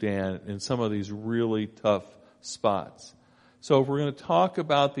and Sudan, in some of these really tough spots. So if we're going to talk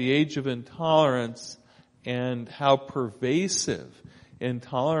about the age of intolerance and how pervasive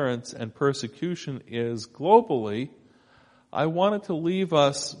intolerance and persecution is globally, I wanted to leave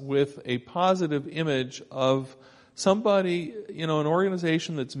us with a positive image of somebody, an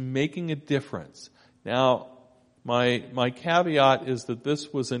organization that's making a difference. Now, my caveat is that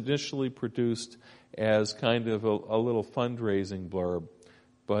this was initially produced as kind of a little fundraising blurb,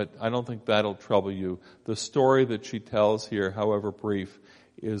 but I don't think that'll trouble you. The story that she tells here, however brief,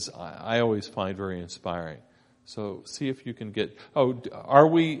 is I always find very inspiring. So see if you can get. Are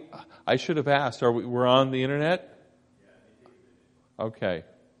we? I should have asked. We're on the internet? Okay.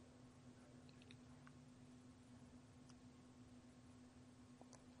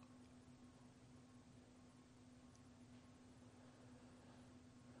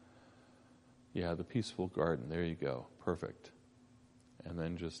 Yeah, the Peaceful Garden. There you go. Perfect. And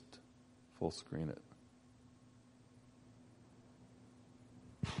then just full screen it.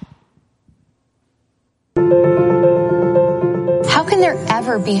 How can there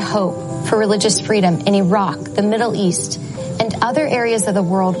ever be hope for religious freedom in Iraq, the Middle East, and other areas of the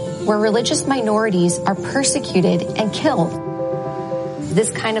world where religious minorities are persecuted and killed?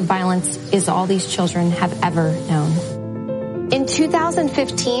 This kind of violence is all these children have ever known. In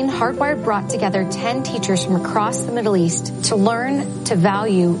 2015, Hardwired brought together 10 teachers from across the Middle East to learn to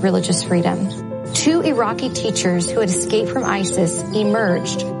value religious freedom. 2 Iraqi teachers who had escaped from ISIS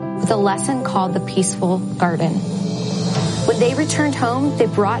emerged with a lesson called the Peaceful Garden. When they returned home, they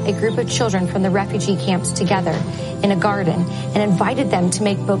brought a group of children from the refugee camps together in a garden and invited them to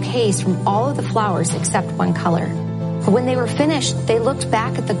make bouquets from all of the flowers except one color. But when they were finished, they looked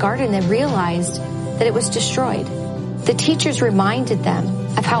back at the garden and realized that it was destroyed. The teachers reminded them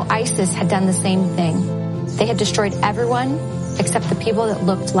of how ISIS had done the same thing. They had destroyed everyone except the people that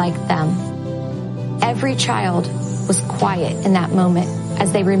looked like them. Every child was quiet in that moment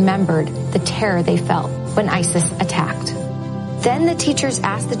as they remembered the terror they felt when ISIS attacked. Then the teachers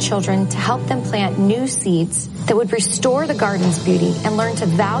asked the children to help them plant new seeds that would restore the garden's beauty and learn to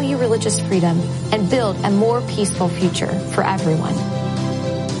value religious freedom and build a more peaceful future for everyone.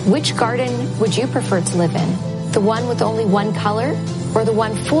 Which garden would you prefer to live in? The one with only one color, or the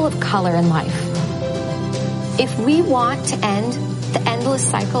one full of color and life? If we want to end the endless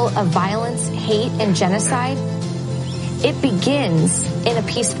cycle of violence, hate, and genocide, it begins in a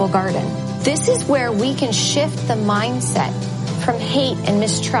peaceful garden. This is where we can shift the mindset from hate and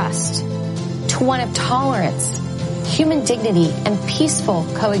mistrust to one of tolerance, human dignity, and peaceful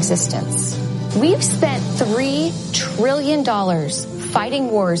coexistence. We've spent $3 trillion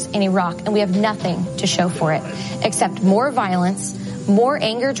fighting wars in Iraq, and we have nothing to show for it except more violence, more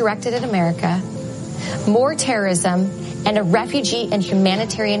anger directed at America, more terrorism, and a refugee and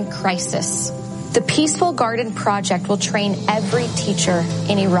humanitarian crisis. The Peaceful Garden Project will train every teacher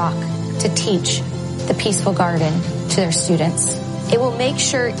in Iraq to teach the Peaceful Garden to their students. It will make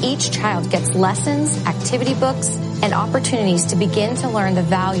sure each child gets lessons, activity books, and opportunities to begin to learn the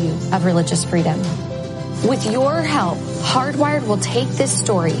value of religious freedom. With your help, Hardwired will take this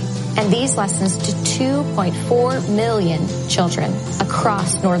story and these lessons to 2.4 million children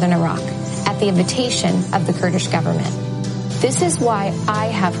across northern Iraq at the invitation of the Kurdish government. This is why I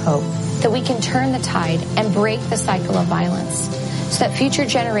have hope that we can turn the tide and break the cycle of violence so that future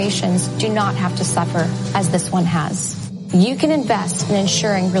generations do not have to suffer as this one has. You can invest in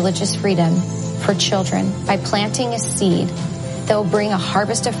ensuring religious freedom for children by planting a seed that will bring a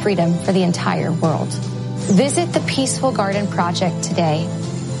harvest of freedom for the entire world. Visit the Peaceful Garden Project today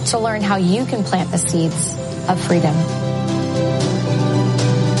to learn how you can plant the seeds of freedom.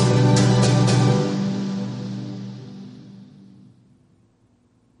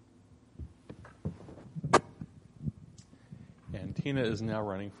 And Tina is now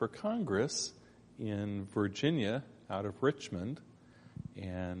running for Congress in Virginia out of Richmond,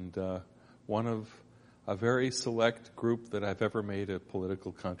 and one of a very select group that I've ever made a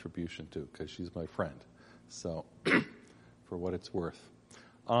political contribution to, because she's my friend. So, for what it's worth.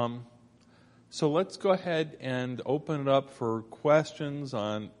 So let's go ahead and open it up for questions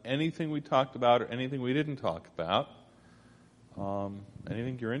on anything we talked about or anything we didn't talk about.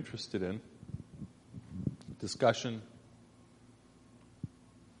 Anything you're interested in. Discussion.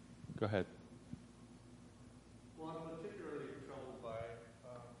 Go ahead. Well, I'm particularly troubled by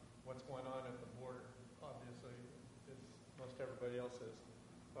what's going on at the border, obviously, as most everybody else is.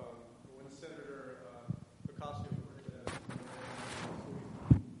 When Senator Ocasio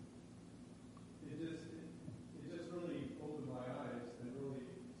it just really opened my eyes and really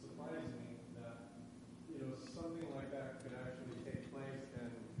surprised me that, something like that could actually take place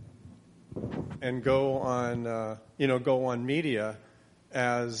and go on media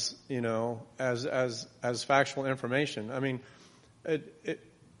as factual information. I mean,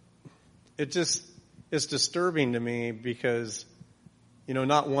 it just is disturbing to me because,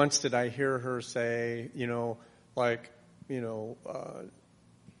 not once did I hear her say, like,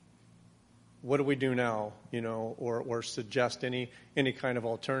 what do we do now, or suggest any kind of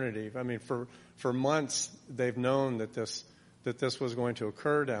alternative. I mean, for months they've known that this was going to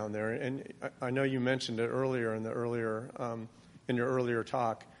occur down there, and I know you mentioned it earlier in your earlier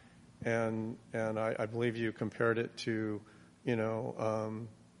talk, and I believe you compared it to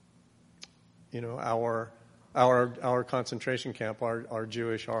our concentration camp, our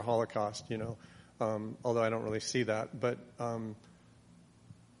Jewish, our Holocaust, although I don't really see that, but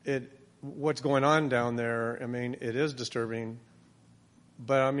what's going on down there, I mean, it is disturbing,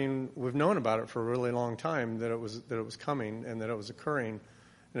 but I mean, we've known about it for a really long time, that it was coming and that it was occurring,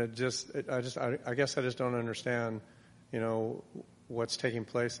 and I guess I just don't understand, what's taking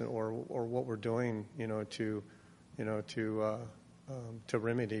place or what we're doing, to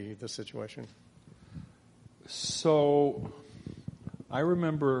remedy the situation. So, I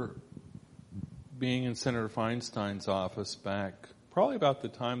remember being in Senator Feinstein's office back probably about the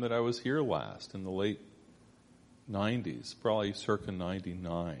time that I was here last, in the late 90s, probably circa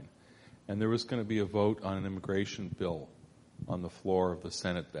 99. And there was going to be a vote on an immigration bill on the floor of the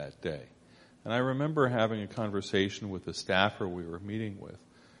Senate that day. And I remember having a conversation with the staffer we were meeting with.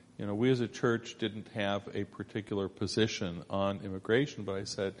 We as a church didn't have a particular position on immigration, but I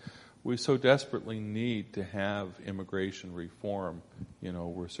said, we so desperately need to have immigration reform.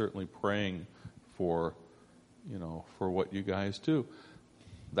 We're certainly praying for what you guys do.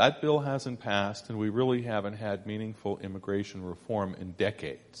 That bill hasn't passed, and we really haven't had meaningful immigration reform in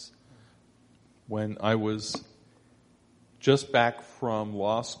decades. When I was just back from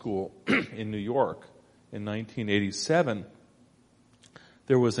law school in New York in 1987,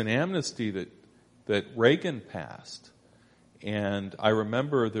 there was an amnesty that Reagan passed. And I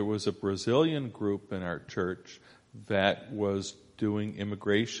remember there was a Brazilian group in our church that was doing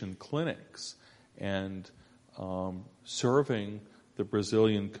immigration clinics and serving the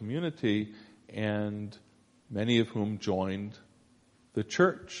Brazilian community, and many of whom joined the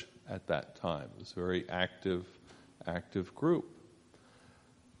church at that time. It was a very active group.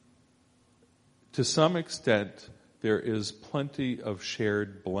 To some extent, there is plenty of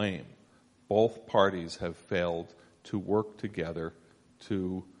shared blame. Both parties have failed to work together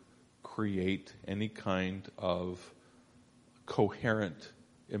to create any kind of coherent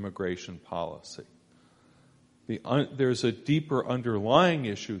immigration policy. There's a deeper underlying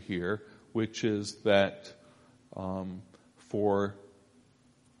issue here, which is that for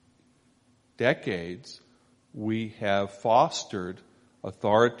decades we have fostered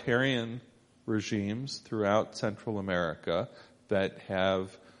authoritarian regimes throughout Central America that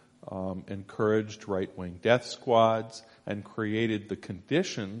have encouraged right-wing death squads and created the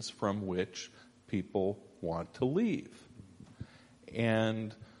conditions from which people want to leave.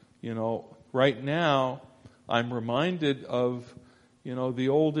 And, right now I'm reminded of, the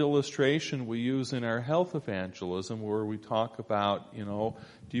old illustration we use in our health evangelism where we talk about,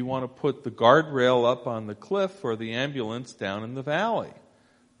 do you want to put the guardrail up on the cliff or the ambulance down in the valley,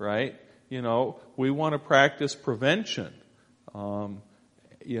 right? We want to practice prevention,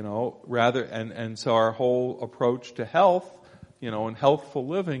 rather, and so our whole approach to health, and healthful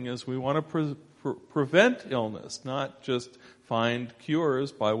living is we want to prevent illness, not just find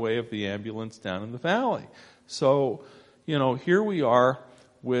cures by way of the ambulance down in the valley. So, here we are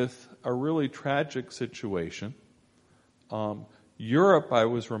with a really tragic situation. Europe, I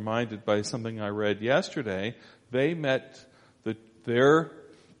was reminded by something I read yesterday, they met their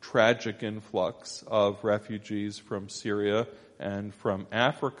tragic influx of refugees from Syria and from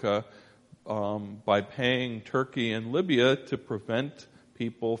Africa by paying Turkey and Libya to prevent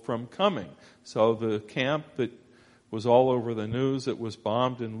people from coming. So the camp that was all over the news that was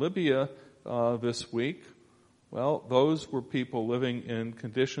bombed in Libya this week, well, those were people living in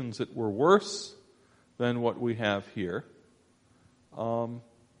conditions that were worse than what we have here. And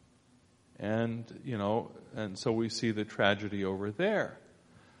so we see the tragedy over there.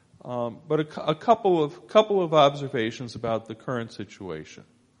 But a couple of observations about the current situation.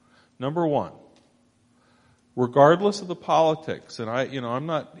 Number one, regardless of the politics, and I'm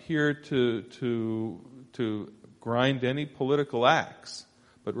not here to grind any political axe,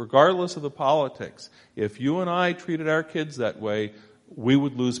 but regardless of the politics, if you and I treated our kids that way, we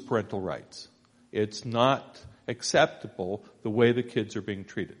would lose parental rights. It's not acceptable the way the kids are being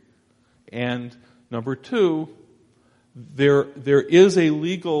treated. And number two, there is a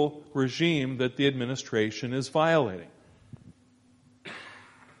legal regime that the administration is violating.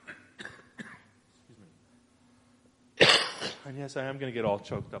 And yes, I am going to get all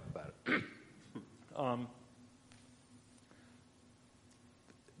choked up about it.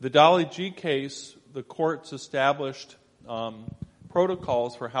 The Dolly G case the courts established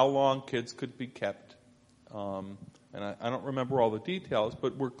protocols for how long kids could be kept. And I don't remember all the details,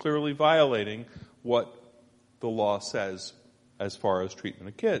 but we're clearly violating what the law says as far as treatment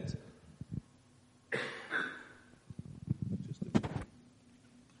of kids.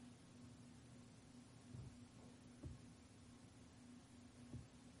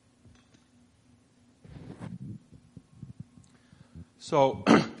 So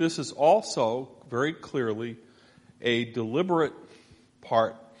this is also very clearly a deliberate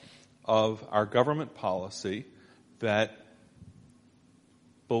part of our government policy that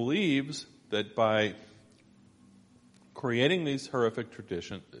believes that by creating these horrific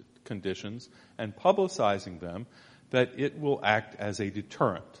conditions and publicizing them, that it will act as a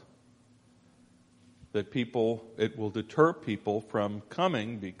deterrent. That it will deter people from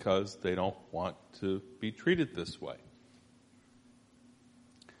coming because they don't want to be treated this way.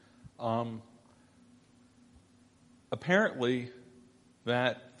 Apparently,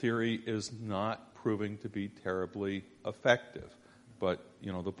 that theory is not proving to be terribly effective. But,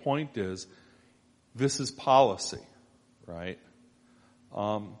 the point is, this is policy, right?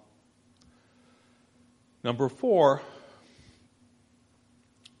 Number 4,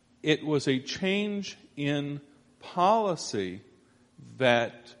 it was a change in policy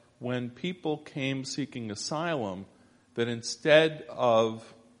that when people came seeking asylum, that instead of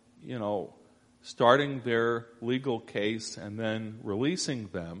starting their legal case and then releasing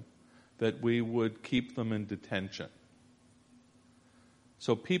them, that we would keep them in detention.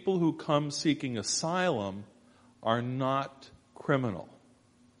 So people who come seeking asylum are not criminal.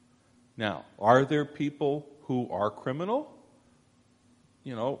 Now, are there people who are criminal?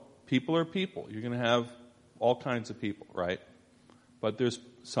 People are people. You're going to have all kinds of people, right? But there's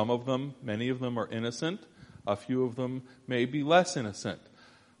some of them, many of them are innocent. A few of them may be less innocent.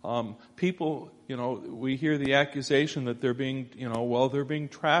 People, we hear the accusation that they're being, they're being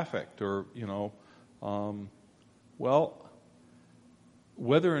trafficked or,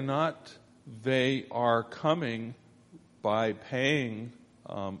 whether or not they are coming by paying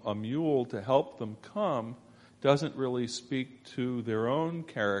a mule to help them come doesn't really speak to their own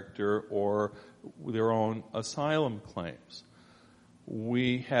character or their own asylum claims.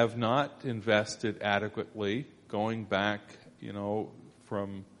 We have not invested adequately, going back,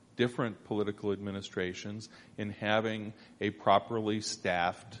 from different political administrations, in having a properly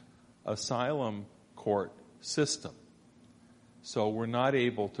staffed asylum court system. So we're not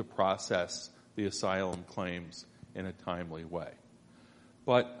able to process the asylum claims in a timely way.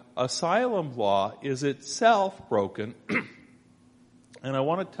 But asylum law is itself broken. And I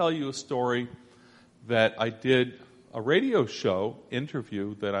want to tell you a story that I did, a radio show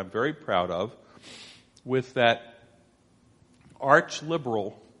interview that I'm very proud of, with that arch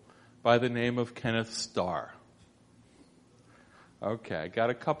liberal by the name of Kenneth Starr. Okay, I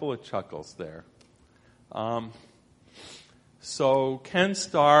got a couple of chuckles there. So Ken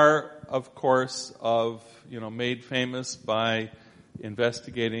Starr, of course, made famous by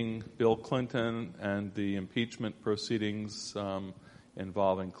investigating Bill Clinton and the impeachment proceedings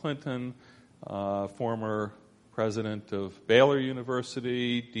involving Clinton, former president of Baylor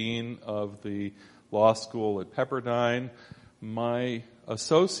University, dean of the law school at Pepperdine. My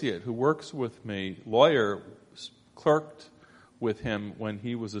associate who works with me, lawyer, clerked with him when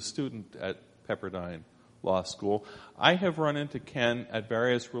he was a student at Pepperdine Law School. I have run into Ken at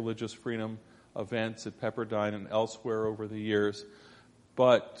various religious freedom events at Pepperdine and elsewhere over the years.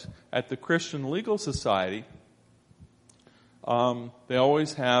 But at the Christian Legal Society, they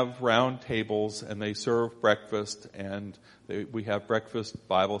always have round tables and they serve breakfast, and we have breakfast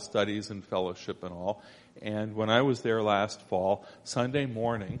Bible studies and fellowship and all. And when I was there last fall, Sunday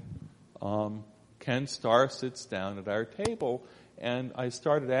morning, Ken Starr sits down at our table, and I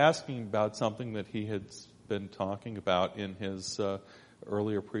started asking about something that he had been talking about in his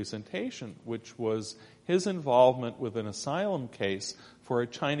earlier presentation, which was his involvement with an asylum case for a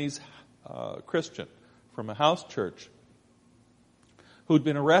Chinese Christian from a house church who'd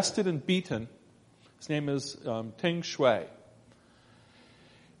been arrested and beaten. His name is Ting Shui.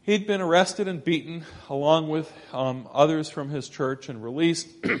 He'd been arrested and beaten along with others from his church and released.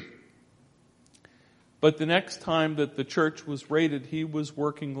 But the next time that the church was raided, he was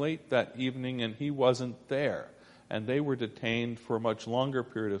working late that evening and he wasn't there. And they were detained for a much longer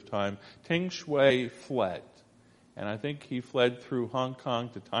period of time. Ting Shui fled. And I think he fled through Hong Kong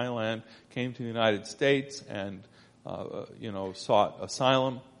to Thailand, came to the United States and, sought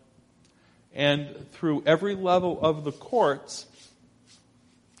asylum. And through every level of the courts,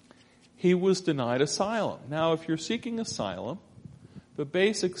 he was denied asylum. Now, if you're seeking asylum, The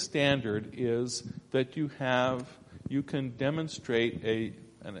basic standard is that you can demonstrate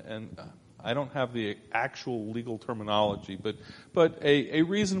and I don't have the actual legal terminology, but a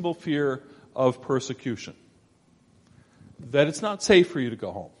reasonable fear of persecution. That it's not safe for you to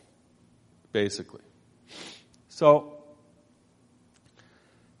go home, basically. So,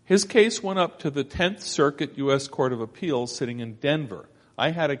 his case went up to the 10th Circuit U.S. Court of Appeals sitting in Denver.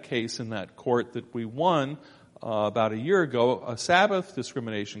 I had a case in that court that we won about a year ago, a Sabbath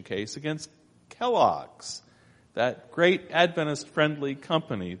discrimination case against Kellogg's, that great Adventist-friendly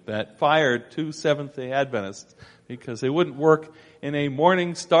company that fired 2 Seventh-day Adventists because they wouldn't work in a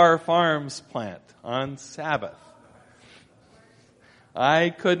Morning Star Farms plant on Sabbath. I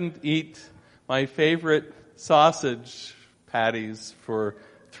couldn't eat my favorite sausage patties for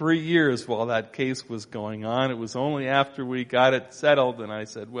 3 years while that case was going on. It was only after we got it settled and I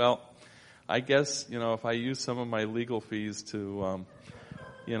said, well, I guess, if I use some of my legal fees to,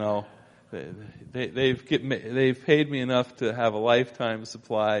 they've paid me enough to have a lifetime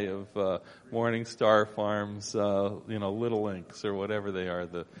supply of Morning Star Farms, Little Inks or whatever they are,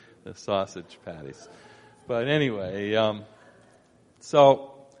 the sausage patties. But anyway,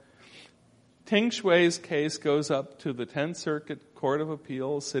 so Ting Shui's case goes up to the 10th Circuit Court of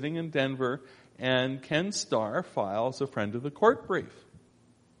Appeals sitting in Denver, and Ken Starr files a friend of the court brief.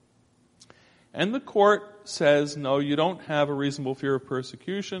 And the court says, no, you don't have a reasonable fear of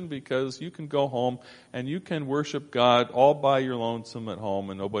persecution because you can go home and you can worship God all by your lonesome at home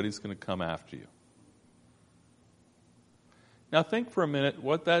and nobody's going to come after you. Now think for a minute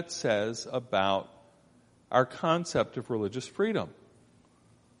what that says about our concept of religious freedom.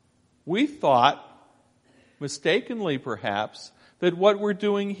 We thought, mistakenly perhaps, that what we're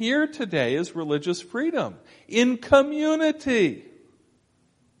doing here today is religious freedom in community.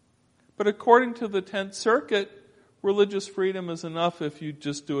 But according to the 10th Circuit, religious freedom is enough if you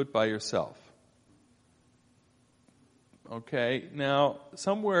just do it by yourself. Okay, now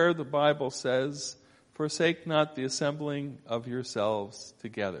somewhere the Bible says, forsake not the assembling of yourselves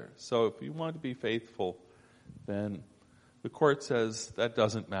together. So if you want to be faithful, then the court says that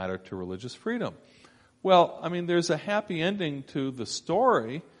doesn't matter to religious freedom. Well, there's a happy ending to the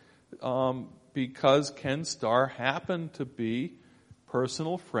story because Ken Starr happened to be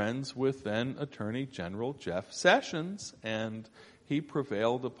personal friends with then Attorney General Jeff Sessions, and he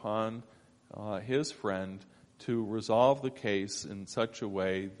prevailed upon his friend to resolve the case in such a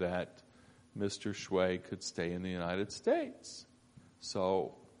way that Mr. Shui could stay in the United States.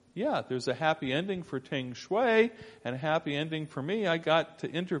 So, yeah, there's a happy ending for Ting Shui and a happy ending for me. I got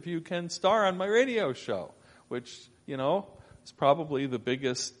to interview Ken Starr on my radio show, which, is probably the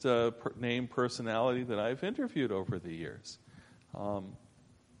biggest name personality that I've interviewed over the years.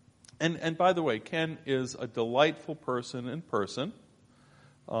 And by the way, Ken is a delightful person in person.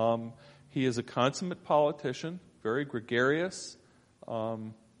 He is a consummate politician, very gregarious,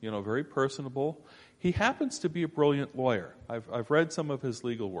 very personable. He happens to be a brilliant lawyer. I've read some of his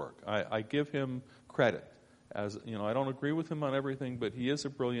legal work. I give him credit. As I don't agree with him on everything, but he is a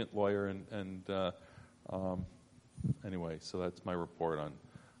brilliant lawyer. Anyway, so that's my report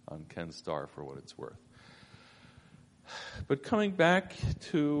on Ken Starr for what it's worth. But coming back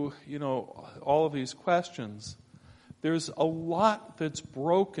to, all of these questions, there's a lot that's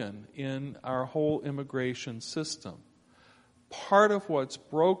broken in our whole immigration system. Part of what's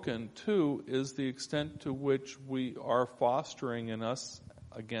broken, too, is the extent to which we are fostering in us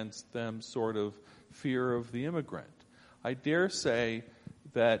against them sort of fear of the immigrant. I dare say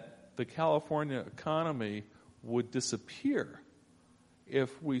that the California economy would disappear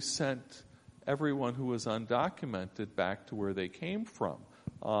if we sent everyone who was undocumented back to where they came from.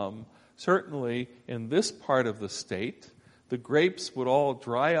 Certainly, in this part of the state, the grapes would all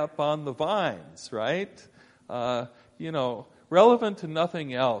dry up on the vines, right? Relevant to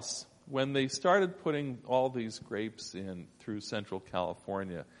nothing else, when they started putting all these grapes in through Central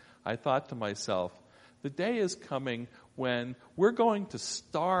California, I thought to myself, the day is coming when we're going to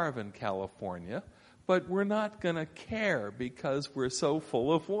starve in California, but we're not going to care because we're so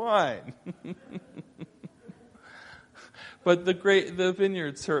full of wine. But the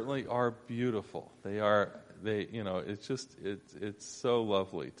vineyards certainly are beautiful. It's so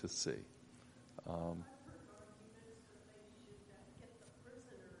lovely to see.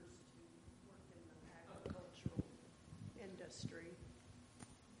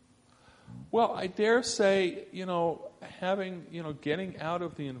 Well, I dare say, getting out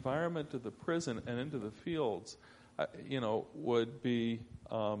of the environment of the prison and into the fields, would be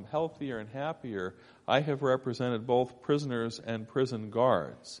healthier and happier. I have represented both prisoners and prison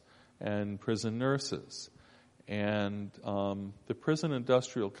guards and prison nurses. And the prison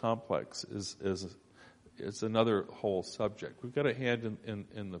industrial complex is another whole subject. We've got a hand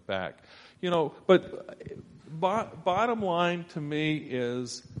in the back. But bottom line to me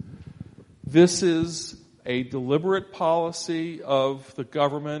is this is a deliberate policy of the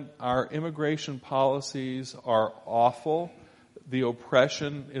government. Our immigration policies are awful. The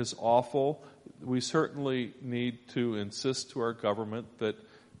oppression is awful. We certainly need to insist to our government that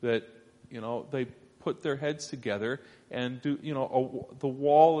they put their heads together and do. The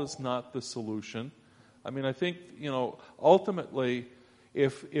wall is not the solution. I mean, I think ultimately,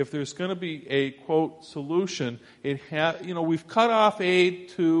 if there's going to be a quote solution, we've cut off aid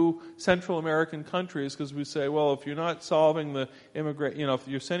to Central American countries because we say, well, if you're not solving the if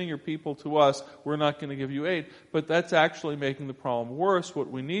you're sending your people to us, we're not going to give you aid. But that's actually making the problem worse.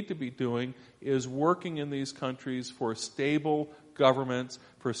 What we need to be doing is working in these countries for stable governments,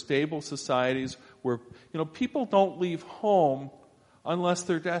 for stable societies where people don't leave home unless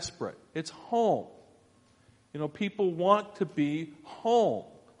they're desperate. It's home. People want to be home.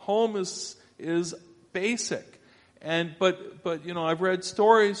 Home is basic. But I've read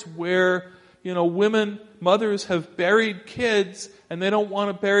stories where, mothers have buried kids and they don't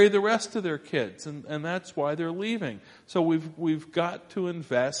want to bury the rest of their kids, and that's why they're leaving. So we've got to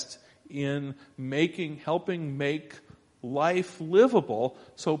invest in helping make life livable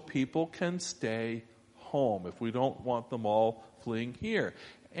so people can stay home if we don't want them all fleeing here.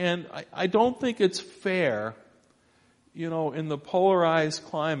 And I don't think it's fair, in the polarized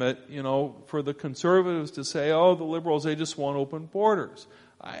climate, for the conservatives to say, oh, the liberals, they just want open borders.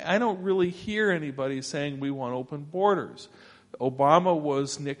 I don't really hear anybody saying we want open borders. Obama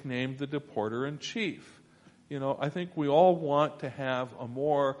was nicknamed the deporter-in-chief. I think we all want to have a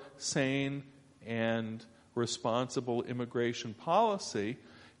more sane and responsible immigration policy.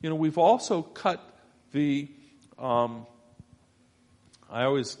 We've also cut I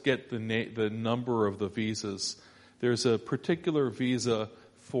always get the number of the visas. There's a particular visa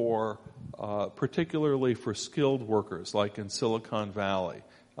particularly for skilled workers, like in Silicon Valley,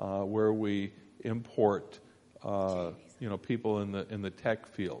 where we import, people in the tech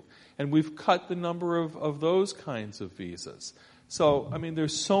field. And we've cut the number of those kinds of visas. So,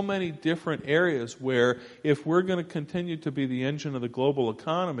 there's so many different areas where if we're going to continue to be the engine of the global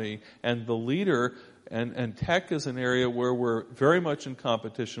economy and the leader, and tech is an area where we're very much in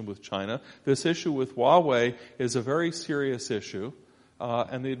competition with China. This issue with Huawei is a very serious issue,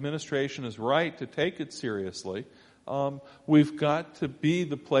 and the administration is right to take it seriously. We've got to be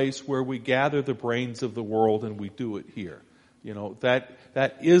the place where we gather the brains of the world and we do it here.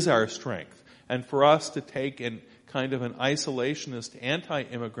 That is our strength. And for us to take kind of an isolationist,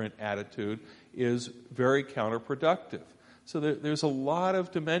 anti-immigrant attitude is very counterproductive. So there's a lot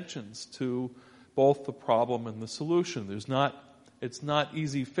of dimensions to both the problem and the solution. It's not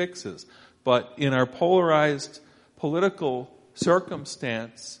easy fixes. But in our polarized political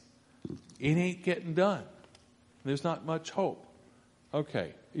circumstance, it ain't getting done. There's not much hope.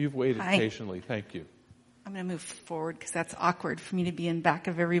 Okay, you've waited patiently. Thank you. I'm going to move forward because that's awkward for me to be in back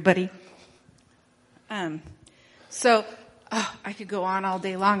of everybody. So I could go on all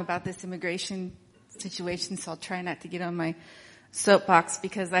day long about this immigration situation, so I'll try not to get on my soapbox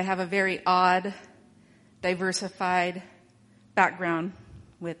because I have a very odd, diversified background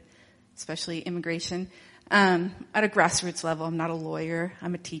with especially immigration. At a grassroots level, I'm not a lawyer,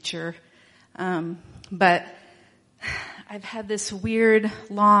 I'm a teacher. But I've had this weird,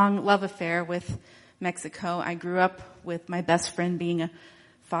 long love affair with Mexico. I grew up with my best friend being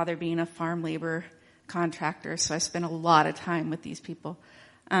a farm labor contractor, so I spent a lot of time with these people.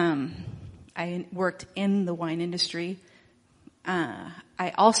 I worked in the wine industry.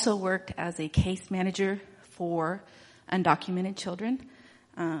 I also worked as a case manager for undocumented children,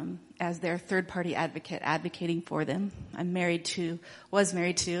 as their third-party advocate, advocating for them. Was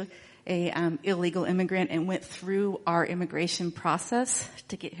married to a illegal immigrant and went through our immigration process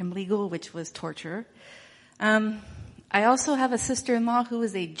to get him legal, which was torture. I also have a sister-in-law who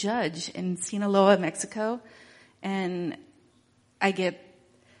is a judge in Sinaloa, Mexico, and I get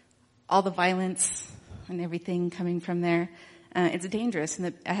all the violence and everything coming from there. It's dangerous,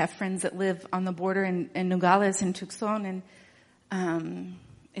 and I have friends that live on the border in Nogales and Tucson, and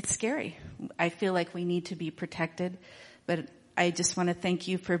it's scary. I feel like we need to be protected, but I just want to thank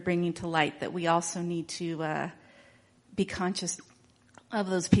you for bringing to light that we also need to be conscious of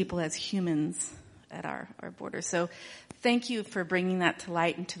those people as humans at our border. So thank you for bringing that to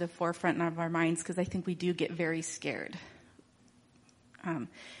light and to the forefront of our minds, because I think we do get very scared.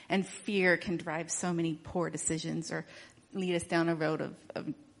 And fear can drive so many poor decisions or lead us down a road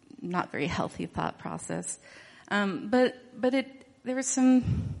of not very healthy thought process. But there was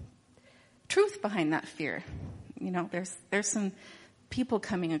some truth behind that fear. You know, there's some people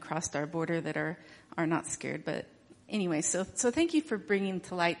coming across our border that are not scared. But anyway, so thank you for bringing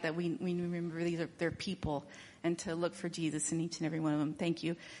to light that we remember they're people, and to look for Jesus in each and every one of them. Thank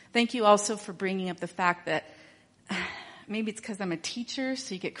you. Thank you also for bringing up the fact that maybe it's because I'm a teacher,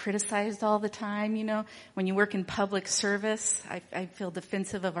 so you get criticized all the time, you know. When you work in public service, I feel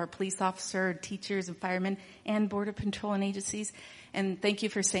defensive of our police officer, teachers, and firemen, and Border Patrol and agencies. And thank you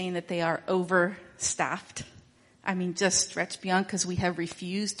for saying that they are overstaffed. I mean, just stretched beyond, because we have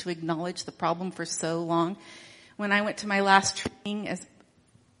refused to acknowledge the problem for so long. When I went to my last training,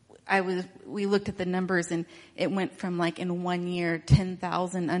 we looked at the numbers, and it went from, like, in 1 year,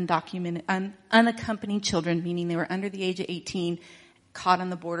 10,000 undocumented, unaccompanied children, meaning they were under the age of 18, caught on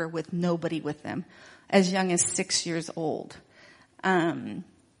the border with nobody with them, as young as 6 years old. I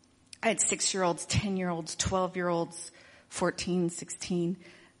had 6-year-olds, 10-year-olds, 12-year-olds, 14, 16.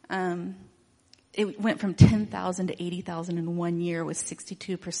 It went from 10,000 to 80,000 in 1 year, with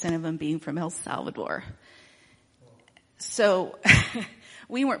 62% of them being from El Salvador. So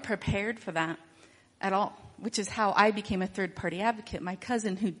we weren't prepared for that at all, which is how I became a third-party advocate. My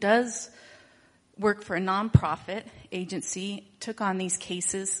cousin, who does work for a nonprofit agency, took on these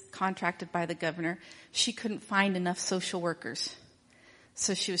cases contracted by the governor. She couldn't find enough social workers.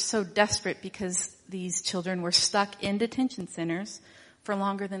 So she was so desperate, because these children were stuck in detention centers for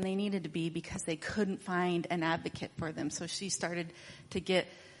longer than they needed to be, because they couldn't find an advocate for them. So she started to get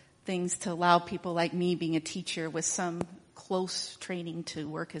things to allow people like me, being a teacher with some close training, to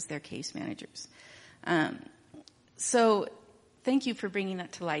work as their case managers. So thank you for bringing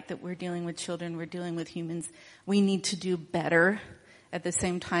that to light, that we're dealing with children, we're dealing with humans. We need to do better, at the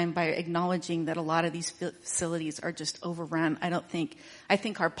same time, by acknowledging that a lot of these facilities are just overrun. I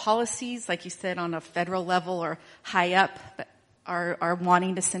think our policies, like you said, on a federal level or high up, are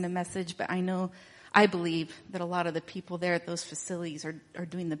wanting to send a message, but I believe that a lot of the people there at those facilities are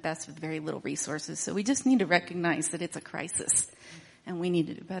doing the best with very little resources. So we just need to recognize that it's a crisis, and we need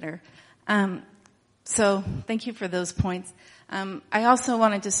to do better. So thank you for those points. I also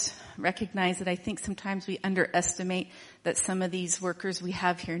want to just recognize that I think sometimes we underestimate that some of these workers we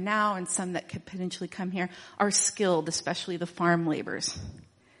have here now, and some that could potentially come here, are skilled, especially the farm laborers.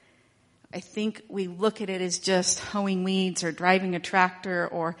 I think we look at it as just hoeing weeds or driving a tractor,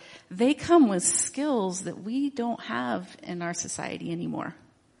 or they come with skills that we don't have in our society anymore.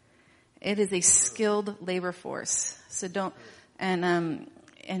 It is a skilled labor force. So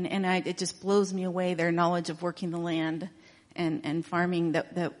it just blows me away, their knowledge of working the land and farming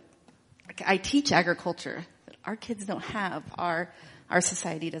that I teach agriculture. Our kids don't have, our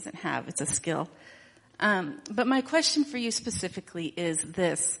society doesn't have. It's a skill. But my question for you specifically is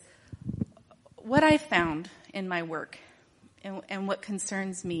this. What I found in my work, and what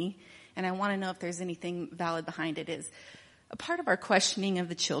concerns me, and I want to know if there's anything valid behind it, is a part of our questioning of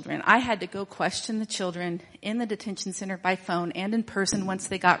the children. I had to go question the children in the detention center by phone and in person once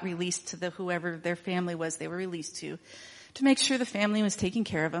they got released to whoever their family was they were released to make sure the family was taking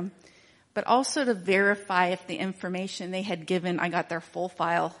care of them, but also to verify if the information they had given, I got their full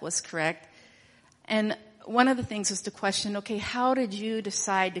file, was correct. And one of the things was to question, okay, how did you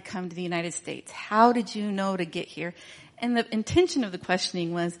decide to come to the United States? How did you know to get here? And the intention of the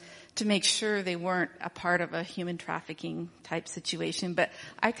questioning was to make sure they weren't a part of a human trafficking type situation. But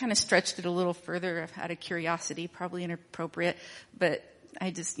I kind of stretched it a little further out of curiosity, probably inappropriate. But I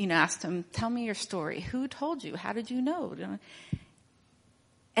just, asked them, tell me your story. Who told you? How did you know?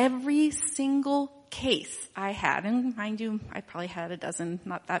 Every single case I had, and mind you, I probably had a dozen,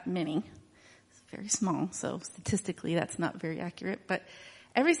 not that many. Very small, so statistically that's not very accurate. But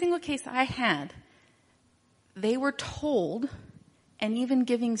every single case I had, they were told, and even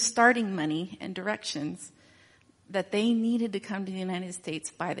giving starting money and directions, that they needed to come to the United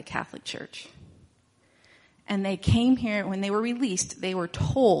States by the Catholic Church. And they came here, when they were released, they were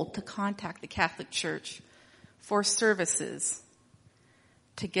told to contact the Catholic Church for services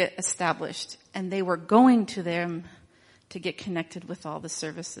to get established. And they were going to them to get connected with all the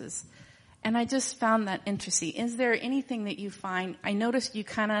services. And I just found that interesting. Is there anything that you find? I noticed you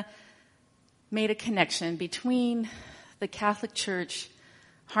kind of made a connection between the Catholic Church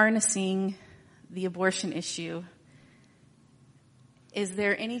harnessing the abortion issue. Is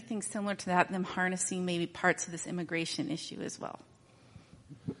there anything similar to that, them harnessing maybe parts of this immigration issue as well?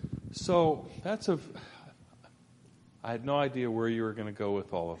 So I had no idea where you were going to go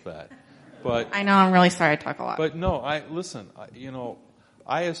with all of that. But I know, I'm really sorry I talk a lot. But no,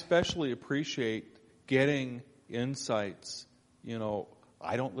 I especially appreciate getting insights,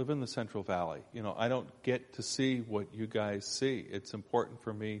 I don't live in the Central Valley. I don't get to see what you guys see. It's important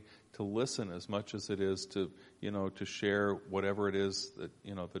for me to listen as much as it is to share whatever it is that,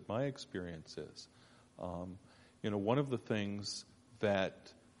 that my experience is. One of the things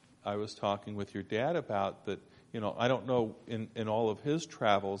that I was talking with your dad about that, I don't know in all of his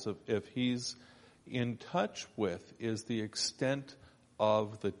travels if he's in touch with is the extent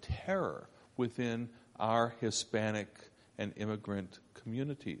of the terror within our Hispanic and immigrant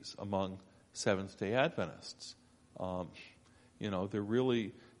communities among Seventh-day Adventists. They're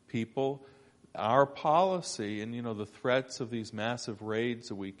really people, our policy and, the threats of these massive raids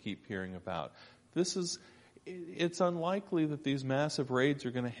that we keep hearing about. It's unlikely that these massive raids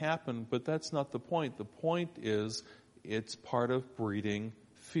are going to happen, but that's not the point. The point is it's part of breeding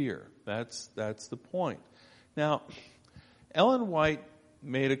fear. That's the point. Now, Ellen White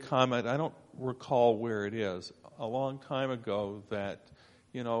made a comment, I don't recall where it is, a long time ago that,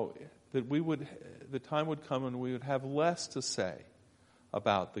 that the time would come when we would have less to say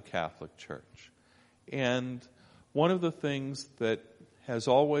about the Catholic Church. And one of the things that has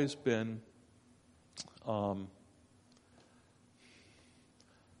always been not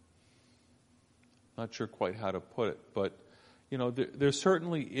sure quite how to put it, but there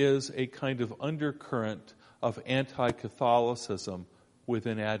certainly is a kind of undercurrent of anti-Catholicism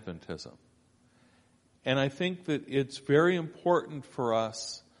within Adventism. And I think that it's very important for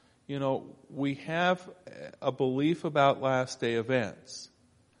us, we have a belief about last day events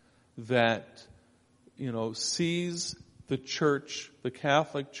that, sees the church, the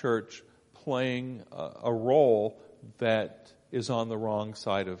Catholic Church, playing a role that is on the wrong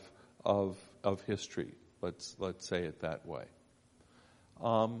side of history. Let's say it that way.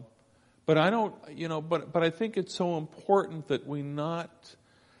 But I don't, but I think it's so important that we not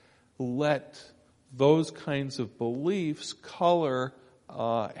let those kinds of beliefs color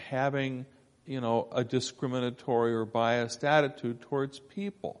having, a discriminatory or biased attitude towards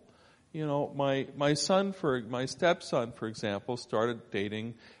people. My stepson, for example, started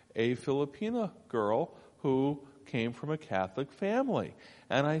dating a Filipina girl who came from a Catholic family.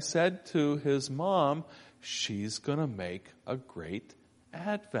 And I said to his mom, she's going to make a great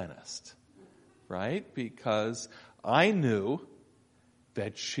Adventist, right? Because I knew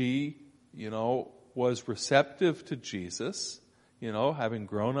that she, was receptive to Jesus, having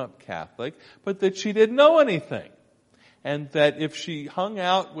grown up Catholic, but that she didn't know anything. And that if she hung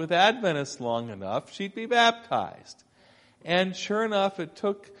out with Adventists long enough, she'd be baptized. And sure enough, it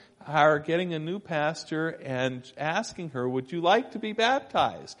took her getting a new pastor and asking her, would you like to be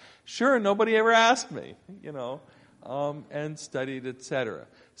baptized? Sure, nobody ever asked me, and studied, etc.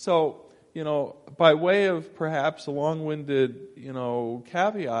 So, by way of perhaps a long-winded,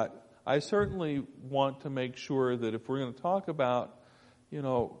 caveat, I certainly want to make sure that if we're going to talk about,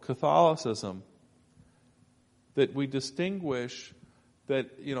 Catholicism, that we distinguish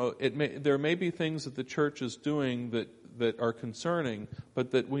that, there may be things that the church is doing that are concerning,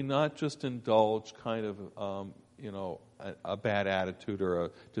 but that we not just indulge kind of, a bad attitude or a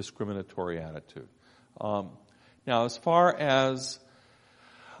discriminatory attitude. Now, as far as,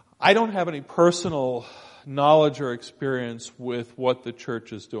 I don't have any personal knowledge or experience with what the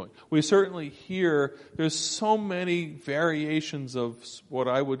church is doing. We certainly hear there's so many variations of what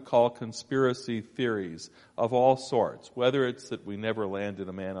I would call conspiracy theories of all sorts, whether it's that we never landed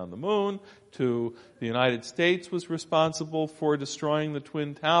a man on the moon, to the United States was responsible for destroying the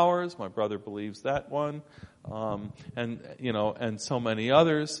Twin Towers. My brother believes that one, and so many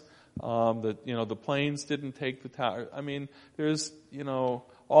others. That the planes didn't take the tower. I mean, there's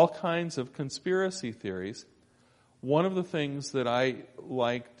all kinds of conspiracy theories. One of the things that I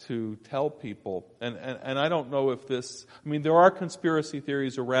like to tell people, and I don't know if this, there are conspiracy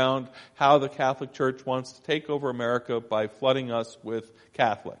theories around how the Catholic Church wants to take over America by flooding us with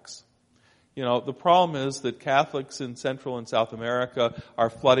Catholics. The problem is that Catholics in Central and South America are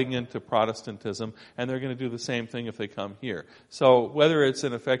flooding into Protestantism, and they're going to do the same thing if they come here. So whether it's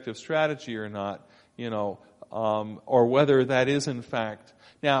an effective strategy or not, or whether that is in fact.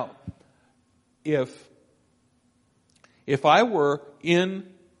 Now, if I were in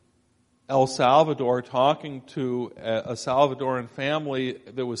El Salvador talking to a Salvadoran family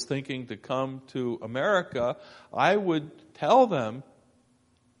that was thinking to come to America, I would tell them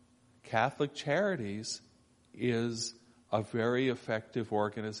Catholic Charities is a very effective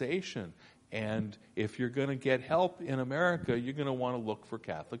organization. And if you're going to get help in America, you're going to want to look for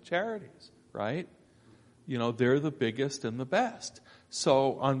Catholic Charities, right? They're the biggest and the best.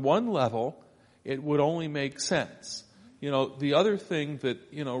 So on one level, it would only make sense. The other thing that,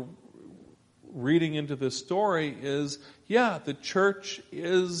 reading into this story is, yeah, the church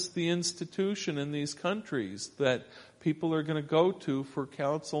is the institution in these countries that people are going to go to for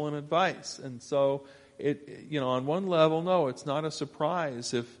counsel and advice. And so on one level, no, it's not a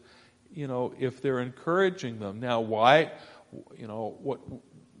surprise if they're encouraging them. Now, why,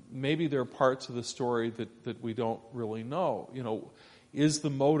 maybe there are parts of the story that we don't really know. Is the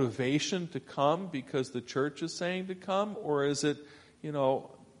motivation to come because the church is saying to come, or is it,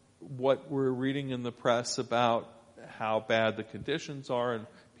 what we're reading in the press about how bad the conditions are and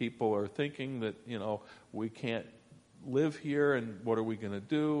people are thinking that, we can't live here and what are we going to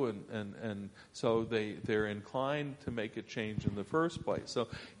do? And so they're inclined to make a change in the first place. So,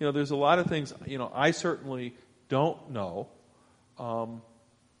 there's a lot of things, I certainly don't know.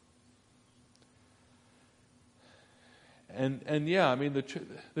 And yeah, I mean,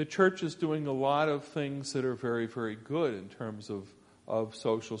 the church is doing a lot of things that are very, very good in terms of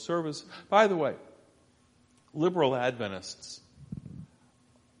social service. By the way, liberal Adventists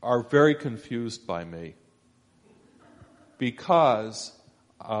are very confused by me because,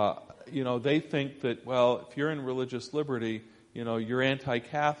 they think that, well, if you're in religious liberty, you're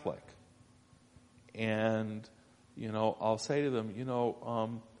anti-Catholic. And, I'll say to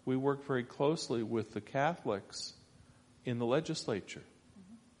them, we work very closely with the Catholics in the legislature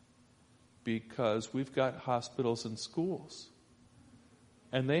because we've got hospitals and schools.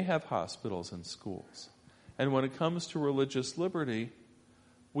 And they have hospitals and schools. And when it comes to religious liberty,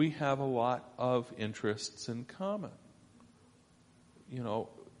 we have a lot of interests in common.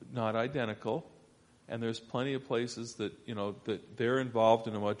 Not identical. And there's plenty of places that, that they're involved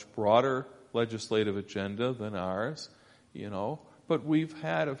in a much broader legislative agenda than ours, But we've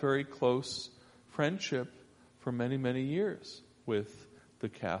had a very close friendship for many, many years with the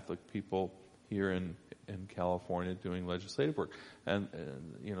Catholic people here in California doing legislative work. And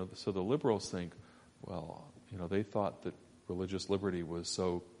so the liberals think, well, they thought that religious liberty was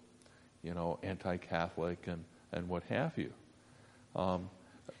so, anti-Catholic and what have you.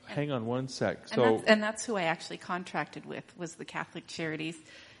 Hang on one sec. And that's who I actually contracted with, was the Catholic Charities.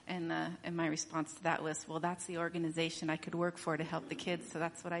 And my response to that was, well, that's the organization I could work for to help the kids, so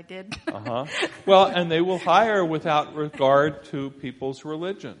that's what I did. Well, and they will hire without regard to people's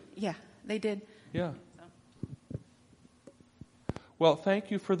religion. Yeah, they did. Yeah. Well, thank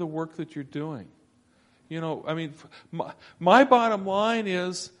you for the work that you're doing. My bottom line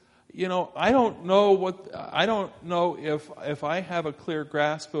is, I don't know if I have a clear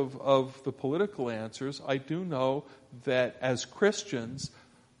grasp of the political answers. I do know that as Christians,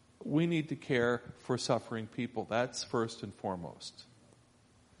 we need to care for suffering people. That's first and foremost.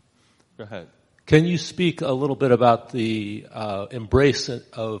 Go ahead. Can you speak a little bit about the embrace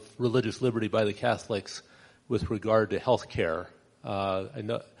of religious liberty by the Catholics with regard to health care? I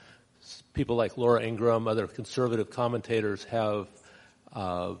know people like Laura Ingraham, other conservative commentators have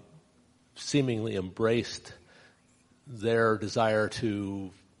seemingly embraced their desire to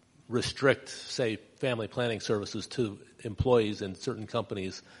restrict, say, family planning services to employees in certain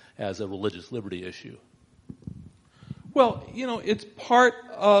companies as a religious liberty issue. Well, it's part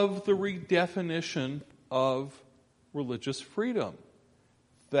of the redefinition of religious freedom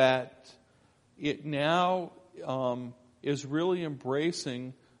that it now is really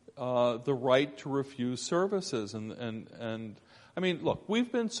embracing the right to refuse services. And I mean, look,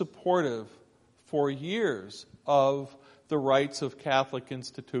 we've been supportive for years of the rights of Catholic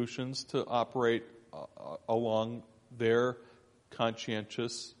institutions to operate along their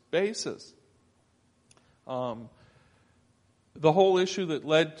conscientious basis. The whole issue that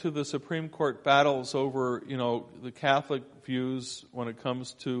led to the Supreme Court battles over, the Catholic views when it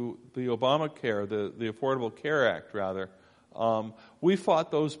comes to the Obamacare, the Affordable Care Act, rather, we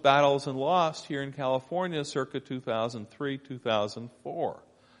fought those battles and lost here in California circa 2003, 2004.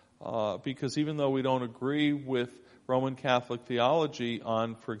 Because even though we don't agree with Roman Catholic theology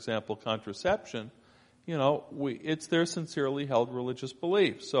on, for example, contraception, it's their sincerely held religious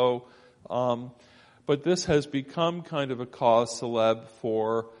belief. So, but this has become kind of a cause célèbre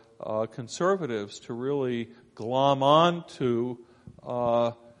for conservatives to really glom on to,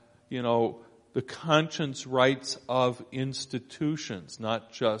 the conscience rights of institutions,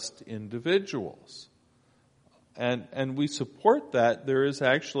 not just individuals. And we support that. There is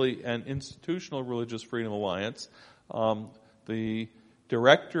actually an institutional religious freedom alliance. The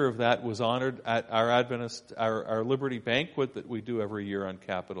director of that was honored at our Liberty Banquet that we do every year on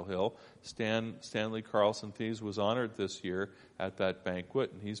Capitol Hill. Stanley Carlson Thieves was honored this year at that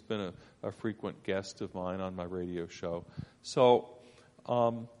banquet, and he's been a frequent guest of mine on my radio show. So,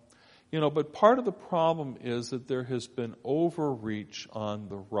 but part of the problem is that there has been overreach on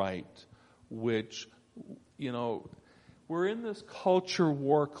the right, which, we're in this culture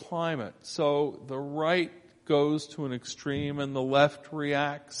war climate. So the right goes to an extreme and the left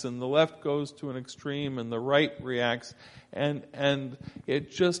reacts, and the left goes to an extreme and the right reacts, and it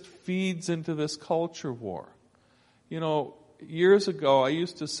just feeds into this culture war. Years ago I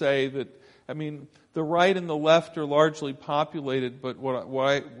used to say that, the right and the left are largely populated, but what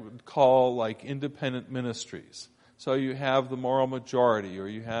I would call like independent ministries. So you have the Moral Majority, or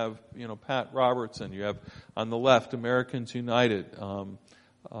you have, Pat Robertson, you have on the left Americans United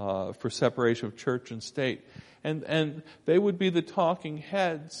for separation of church and state. And they would be the talking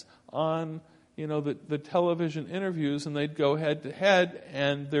heads on, the television interviews, and they'd go head to head,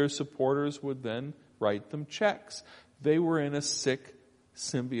 and their supporters would then write them checks. They were in a sick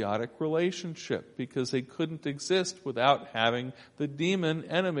symbiotic relationship because they couldn't exist without having the demon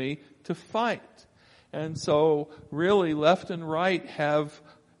enemy to fight. And so really left and right have,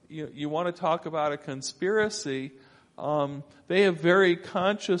 you want to talk about a conspiracy, they have very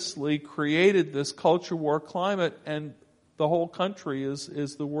consciously created this culture war climate, and the whole country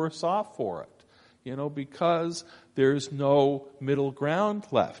is the worse off for it, because there's no middle ground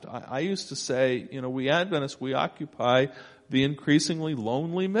left. I used to say, we Adventists, we occupy the increasingly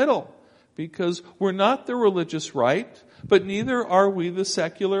lonely middle, because we're not the religious right, but neither are we the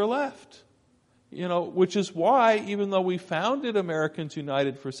secular left. Which is why, even though we founded Americans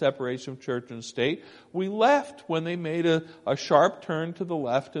United for separation of church and state, we left when they made a sharp turn to the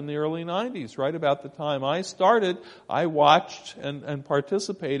left in the early 90s. Right about the time I started, I watched and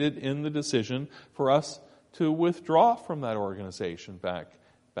participated in the decision for us to withdraw from that organization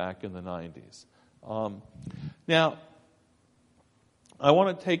back in the 90s. Now, I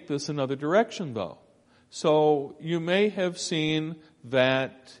want to take this another direction, though. So you may have seen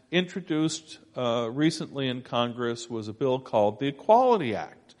that introduced recently in Congress was a bill called the Equality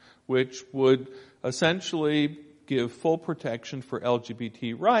Act, which would essentially give full protection for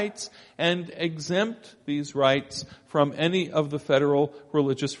LGBT rights and exempt these rights from any of the federal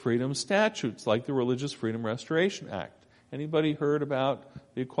religious freedom statutes, like the Religious Freedom Restoration Act. Anybody heard about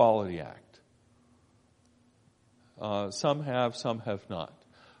the Equality Act? Some have not.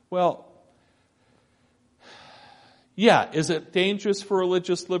 Well, yeah, is it dangerous for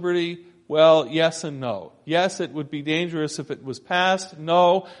religious liberty? Well, yes and no. Yes, it would be dangerous if it was passed.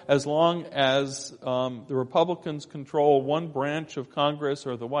 No, as long as the Republicans control one branch of Congress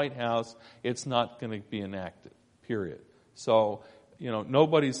or the White House, it's not going to be enacted, period. So,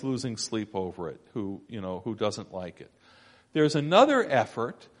 nobody's losing sleep over it who doesn't like it. There's another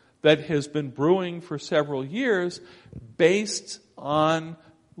effort that has been brewing for several years based on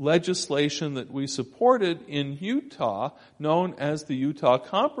legislation that we supported in Utah, known as the Utah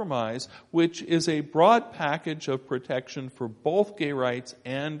Compromise, which is a broad package of protection for both gay rights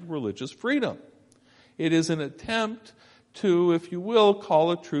and religious freedom. It is an attempt to, if you will,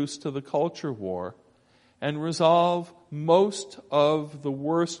 call a truce to the culture war and resolve most of the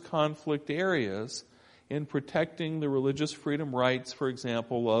worst conflict areas in protecting the religious freedom rights, for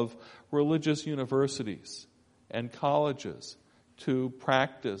example, of religious universities and colleges to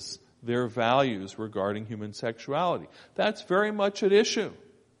practice their values regarding human sexuality. That's very much at issue.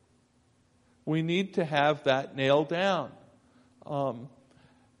 We need to have that nailed down.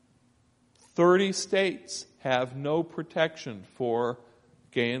 30 states have no protection for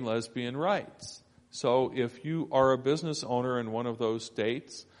gay and lesbian rights. So if you are a business owner in one of those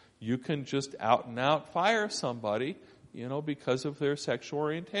states, you can just out and out fire somebody, because of their sexual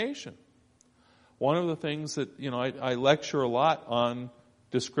orientation. One of the things that, I lecture a lot on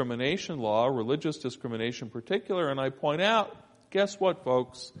discrimination law, religious discrimination in particular, and I point out, guess what,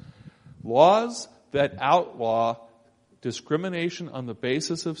 folks? Laws that outlaw discrimination on the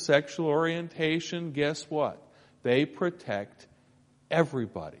basis of sexual orientation, guess what? They protect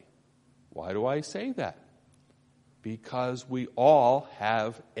everybody. Why do I say that? Because we all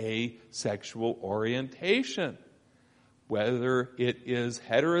have a sexual orientation. Whether it is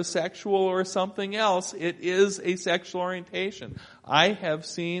heterosexual or something else, it is a sexual orientation. I have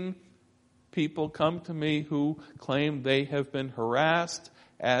seen people come to me who claim they have been harassed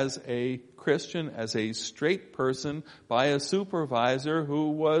as a Christian, as a straight person, by a supervisor who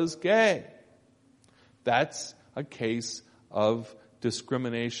was gay. That's a case of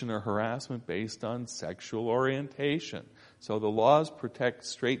discrimination or harassment based on sexual orientation. So the laws protect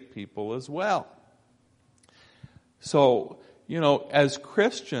straight people as well. So, as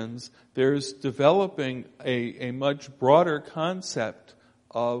Christians, there's developing a much broader concept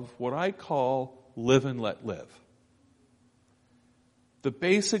of what I call live and let live. The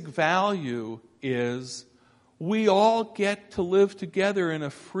basic value is we all get to live together in a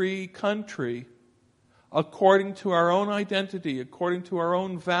free country according to our own identity, according to our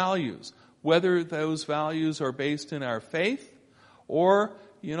own values, whether those values are based in our faith or,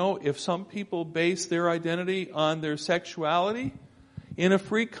 if some people base their identity on their sexuality, in a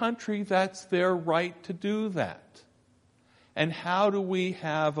free country, that's their right to do that. And how do we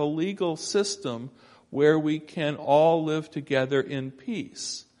have a legal system where we can all live together in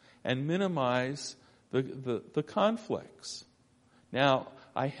peace and minimize the conflicts? Now,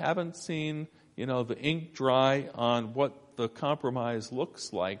 I haven't seen, the ink dry on what the compromise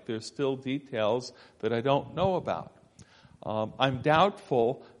looks like. There's still details that I don't know about. I'm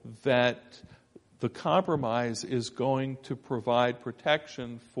doubtful that the compromise is going to provide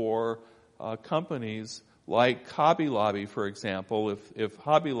protection for companies like Hobby Lobby, for example. If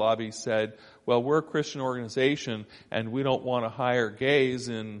Hobby Lobby said, well, we're a Christian organization and we don't want to hire gays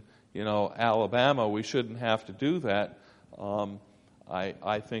in, Alabama, we shouldn't have to do that.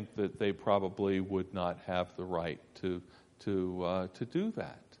 I think that they probably would not have the right to do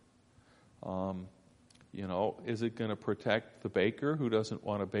that. Is it going to protect the baker who doesn't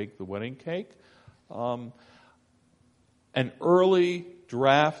want to bake the wedding cake? An early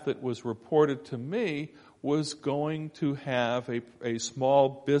draft that was reported to me was going to have a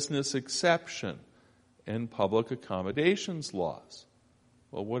small business exception in public accommodations laws.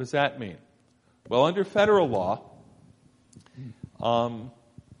 Well, what does that mean? Well, under federal law, I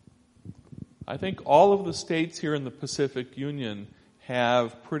think all of the states here in the Pacific Union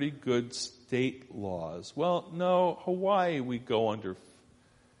have pretty good state laws. Well, no, Hawaii, we go under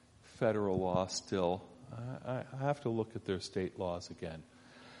federal law still. I have to look at their state laws again.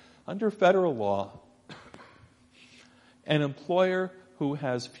 Under federal law, an employer who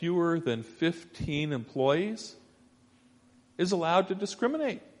has fewer than 15 employees is allowed to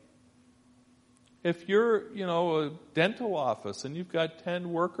discriminate. If you're, a dental office and you've got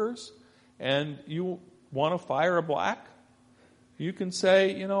 10 workers and you want to fire a black, you can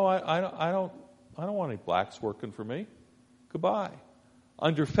say, I don't want any blacks working for me. Goodbye.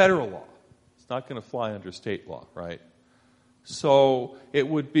 Under federal law. It's not going to fly under state law, right? So it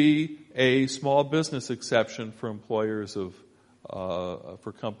would be a small business exception for employers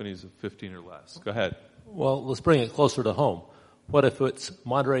for companies of 15 or less. Go ahead. Well, let's bring it closer to home. What if it's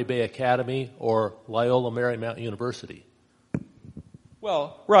Monterey Bay Academy or Loyola Marymount University?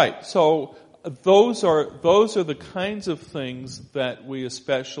 Well, right. So those are the kinds of things that we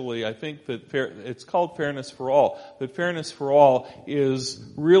especially, I think that it's called Fairness for All. That Fairness for All is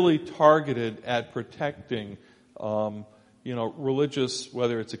really targeted at protecting, religious,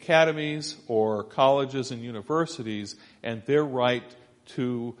 whether it's academies or colleges and universities, and their right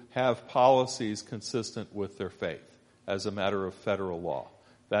to have policies consistent with their faith as a matter of federal law.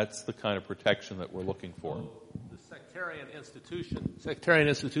 That's the kind of protection that we're looking for. The sectarian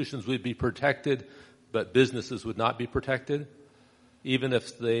institutions would be protected, but businesses would not be protected, even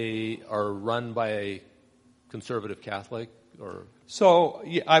if they are run by a conservative Catholic or. So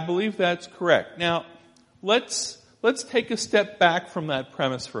yeah, I believe that's correct. Now, let's take a step back from that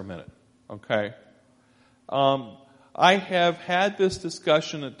premise for a minute. Okay. I have had this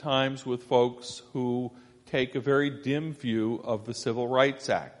discussion at times with folks who take a very dim view of the Civil Rights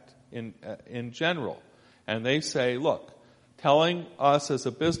Act in general. And they say, look, telling us as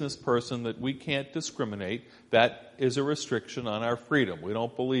a business person that we can't discriminate, that is a restriction on our freedom. We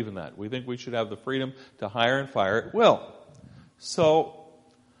don't believe in that. We think we should have the freedom to hire and fire at will. So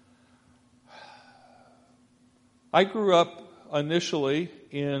I grew up initially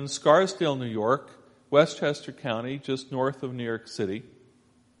in Scarsdale, New York, Westchester County, just north of New York City.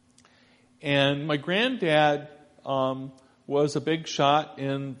 And my granddad was a big shot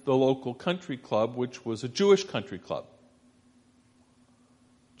in the local country club, which was a Jewish country club.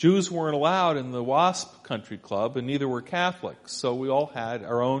 Jews weren't allowed in the WASP country club, and neither were Catholics, so we all had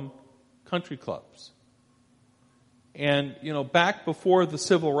our own country clubs. And, back before the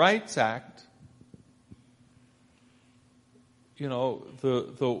Civil Rights Act,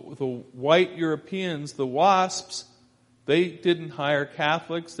 the white Europeans, the WASPs, they didn't hire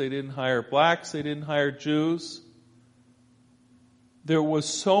Catholics, they didn't hire blacks, they didn't hire Jews. There was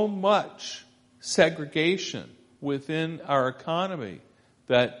so much segregation within our economy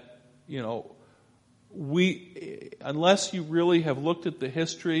that, unless you really have looked at the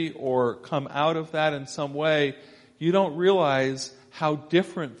history or come out of that in some way, you don't realize how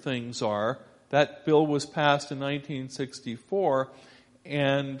different things are. That bill was passed in 1964,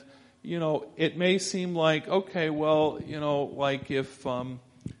 and, it may seem like, okay, well, like if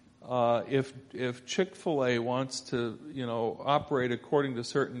Chick-fil-A wants to, operate according to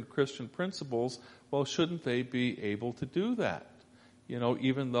certain Christian principles, well, shouldn't they be able to do that?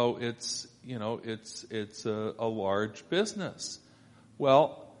 Even though it's it's a large business.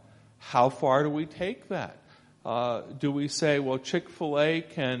 Well, how far do we take that? Do we say, well, Chick-fil-A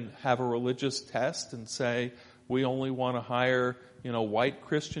can have a religious test and say we only want to hire, white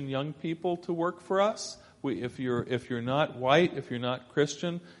Christian young people to work for us? If you're not white, if you're not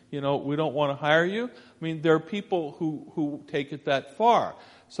Christian, we don't want to hire you. I mean, there are people who take it that far.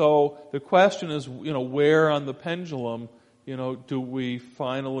 So the question is, where on the pendulum, do we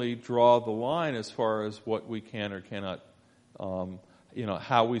finally draw the line as far as what we can or cannot,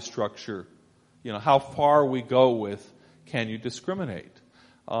 how we structure, how far we go with, can you discriminate?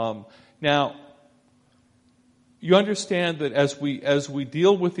 Now, you understand that as we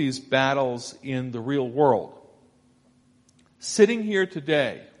deal with these battles in the real world, sitting here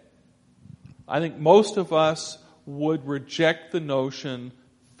today, I think most of us would reject the notion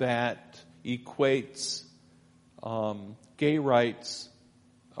that equates gay rights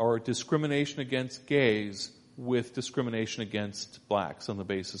or discrimination against gays with discrimination against blacks on the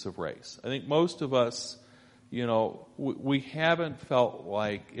basis of race. I think most of us, we haven't felt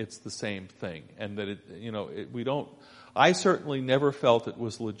like it's the same thing, and that we don't. I certainly never felt it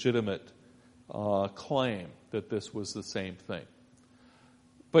was legitimate claim that this was the same thing.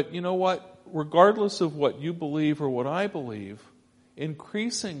 But you know what? Regardless of what you believe or what I believe,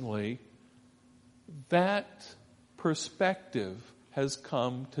 increasingly that perspective has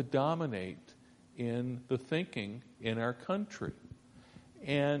come to dominate in the thinking in our country.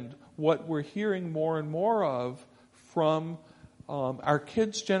 And what we're hearing more and more of from our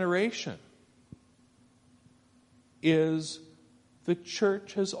kids' generation is the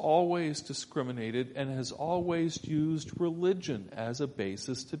church has always discriminated and has always used religion as a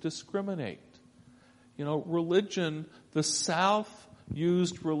basis to discriminate. Religion, the South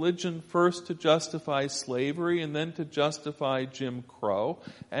used religion first to justify slavery and then to justify Jim Crow,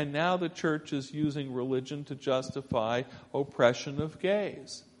 and now the church is using religion to justify oppression of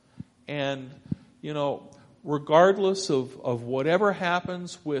gays. And, regardless of whatever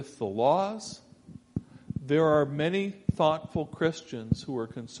happens with the laws, there are many thoughtful Christians who are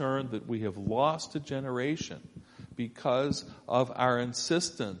concerned that we have lost a generation because of our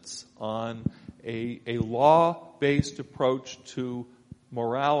insistence on a law-based approach to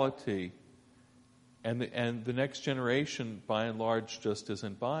morality, and the next generation, by and large, just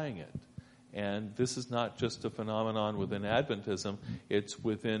isn't buying it. And this is not just a phenomenon within Adventism, it's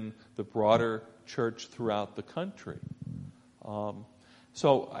within the broader church throughout the country.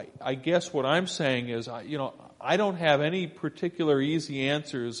 So I guess what I'm saying is, I don't have any particular easy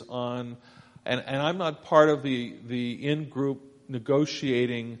answers on, and I'm not part of the in-group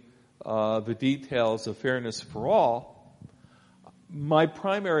negotiating the details of Fairness for All. My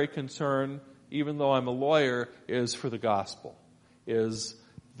primary concern, even though I'm a lawyer, is for the gospel, is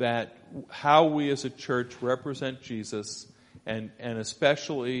that how we as a church represent Jesus, and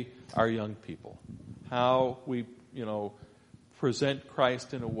especially our young people, how we, present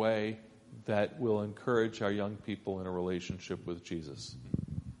Christ in a way that will encourage our young people in a relationship with Jesus.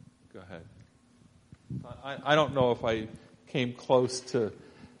 Go ahead. I don't know if I came close to...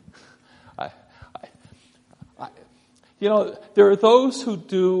 there are those who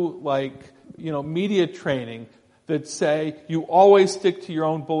do media training that say you always stick to your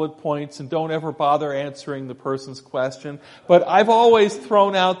own bullet points and don't ever bother answering the person's question. But I've always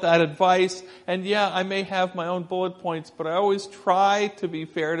thrown out that advice, and I may have my own bullet points, but I always try to be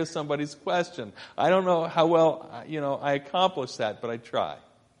fair to somebody's question. I don't know how well, I accomplish that, but I try.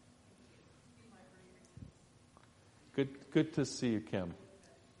 Good to see you, Kim.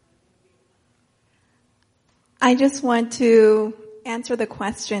 I just want to answer the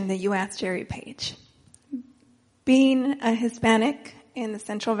question that you asked Jerry Page. Being a Hispanic in the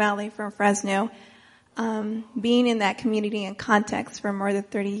Central Valley from Fresno, being in that community and context for more than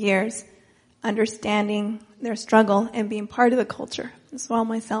 30 years, understanding their struggle and being part of the culture as well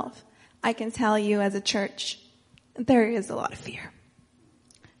myself, I can tell you as a church, there is a lot of fear.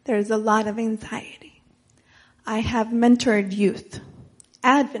 There's a lot of anxiety. I have mentored youth,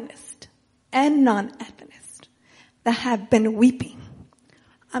 Adventist and non-Adventist, that have been weeping.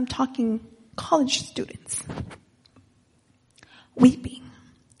 I'm talking college students. Weeping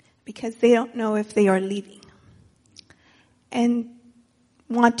because they don't know if they are leaving and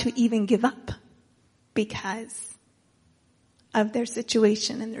want to even give up because of their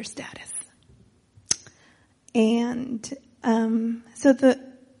situation and their status. And so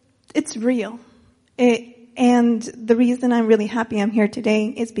it's real. And the reason I'm really happy I'm here today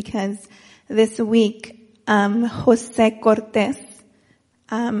is because this week Jose Cortez,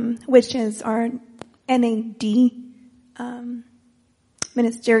 which is our NAD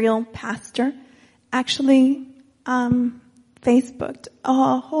ministerial pastor actually Facebooked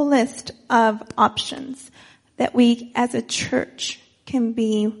a whole list of options that we as a church can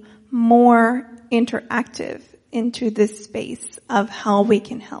be more interactive into this space of how we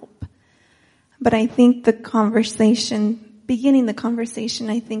can help. But I think beginning the conversation,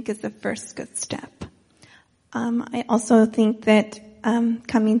 I think is the first good step. I also think that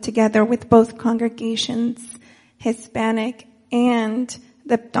coming together with both congregations, Hispanic and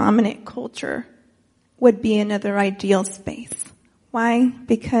the dominant culture, would be another ideal space. Why?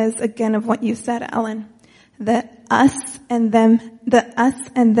 Because again of what you said, Ellen, the us and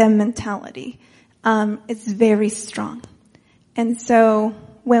them mentality is very strong. And so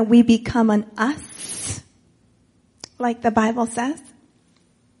when we become an us, like the Bible says,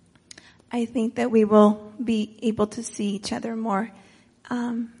 I think that we will be able to see each other more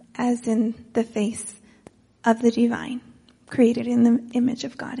as in the face of the divine, created in the image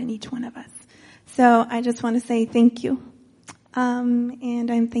of God in each one of us. So I just want to say thank you.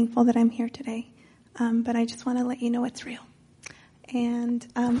 And I'm thankful that I'm here today. But I just want to let you know it's real. And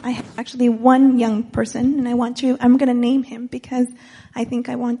I have actually one young person, and I'm going to name him because I think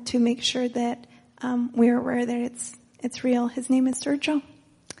I want to make sure that we're aware that it's real. His name is Sergio,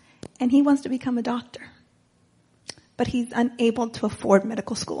 and he wants to become a doctor, but he's unable to afford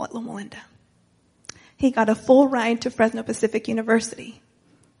medical school at Loma Linda. He got a full ride to Fresno Pacific University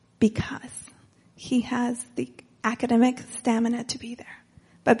because he has the academic stamina to be there.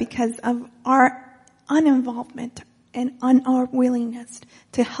 But because of our uninvolvement and our willingness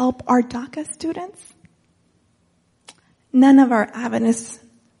to help our DACA students, none of our Adventist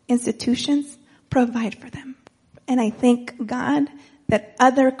institutions provide for them. And I thank God that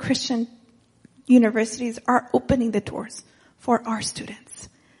other Christian universities are opening the doors for our students.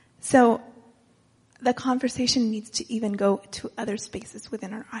 So the conversation needs to even go to other spaces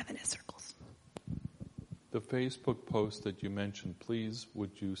within our Adventist circles. The Facebook post that you mentioned, please,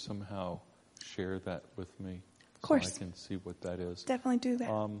 would you somehow share that with me? Of course. So I can see what that is. Definitely do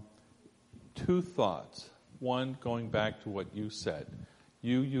that. Two thoughts. One, going back to what you said.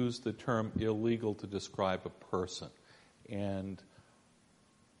 You used the term illegal to describe a person. And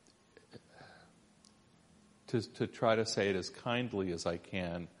to try to say it as kindly as I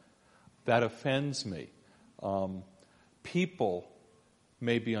can, that offends me. People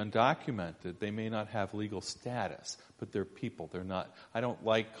may be undocumented. They may not have legal status, but they're people. They're not. I don't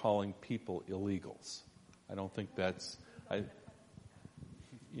like calling people illegals. I don't think that's.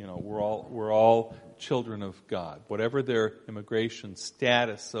 We're all children of God. Whatever their immigration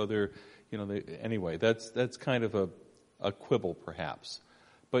status, so they're, anyway. That's kind of a quibble, perhaps.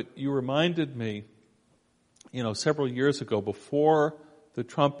 But you reminded me, several years ago, before the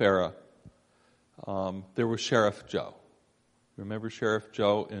Trump era, there was Sheriff Joe. Remember Sheriff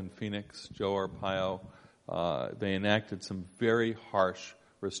Joe in Phoenix, Joe Arpaio? They enacted some very harsh,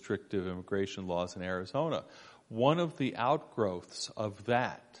 restrictive immigration laws in Arizona. One of the outgrowths of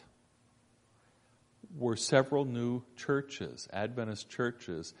that were several new churches, Adventist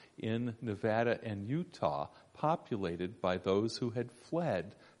churches in Nevada and Utah, populated by those who had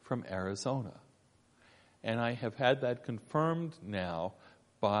fled from Arizona. And I have had that confirmed now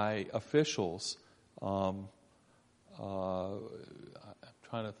by officials. I'm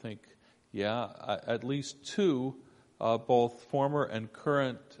trying to think, at least two, both former and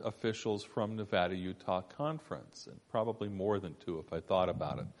current officials from Nevada-Utah Conference, and probably more than two if I thought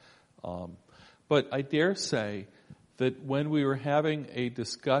about it. But I dare say that when we were having a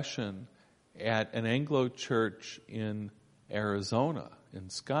discussion at an Anglo church in Arizona, in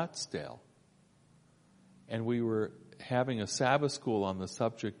Scottsdale, and we were having a Sabbath school on the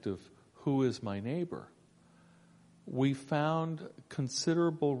subject of who is my neighbor, we found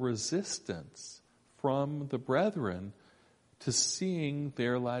considerable resistance from the brethren to seeing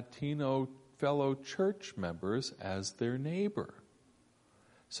their Latino fellow church members as their neighbor.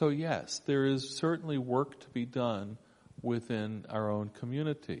 So yes, there is certainly work to be done within our own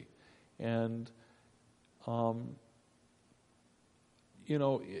community. And,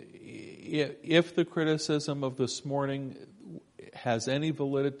 if the criticism of this morning has any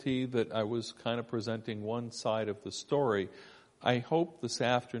validity that I was kind of presenting one side of the story, I hope this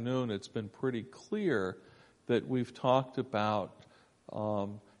afternoon it's been pretty clear that we've talked about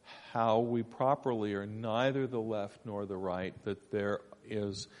how we properly are neither the left nor the right, that there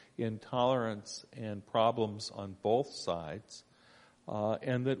is intolerance and problems on both sides,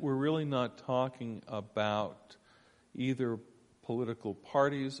 and that we're really not talking about either political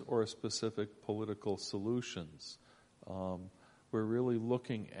parties or specific political solutions. We're really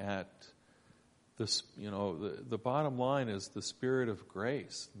looking at the bottom line is the Spirit of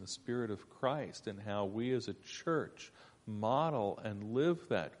grace and the Spirit of Christ, and how we as a church model and live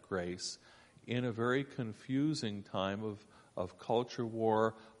that grace in a very confusing time of culture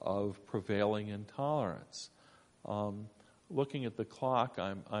war, of prevailing intolerance. Looking at the clock,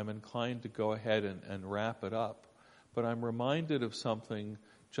 I'm inclined to go ahead and wrap it up, but I'm reminded of something.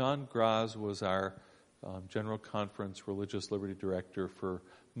 John Graz was our General Conference Religious Liberty Director for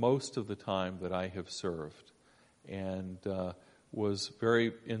most of the time that I have served, and was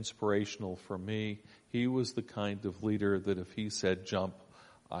very inspirational for me. He was the kind of leader that if he said jump,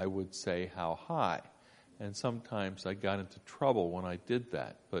 I would say how high. And sometimes I got into trouble when I did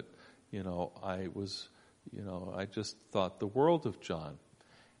that, but I just thought the world of John.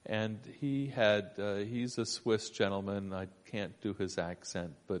 And he's a Swiss gentleman. I can't do his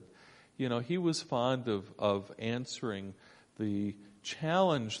accent, but he was fond of answering the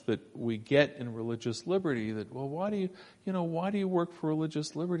challenge that we get in religious liberty, that, well, why do you work for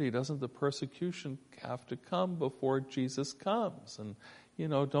religious liberty? Doesn't the persecution have to come before Jesus comes? And,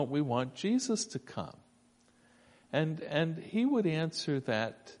 don't we want Jesus to come? And he would answer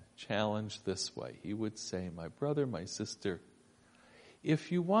that challenge this way. He would say, my brother, my sister,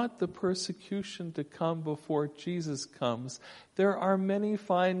 if you want the persecution to come before Jesus comes, there are many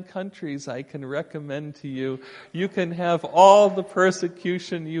fine countries I can recommend to you. You can have all the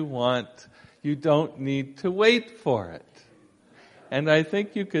persecution you want. You don't need to wait for it. And I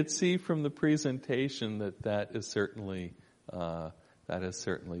think you could see from the presentation that is certainly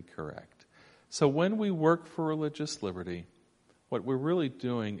correct. So when we work for religious liberty, what we're really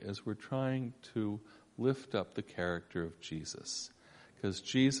doing is we're trying to lift up the character of Jesus. Because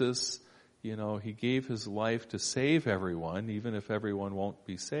Jesus, he gave his life to save everyone, even if everyone won't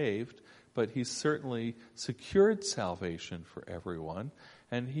be saved, but he certainly secured salvation for everyone,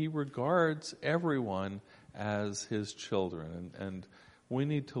 and he regards everyone as his children. And we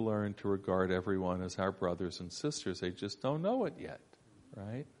need to learn to regard everyone as our brothers and sisters. They just don't know it yet,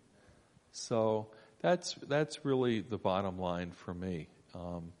 right? So that's really the bottom line for me.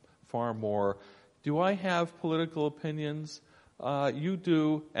 Far more, do I have political opinions? You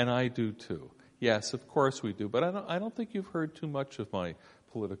do, and I do too. Yes, of course we do. But I don't think you've heard too much of my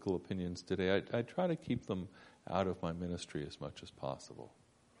political opinions today. I try to keep them out of my ministry as much as possible.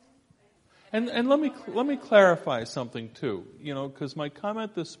 And let me clarify something too. Because my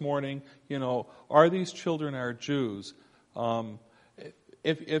comment this morning, are these children our Jews?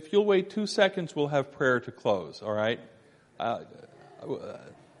 If you'll wait 2 seconds, we'll have prayer to close. All right. I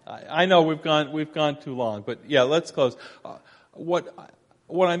know we've gone too long, but yeah, let's close.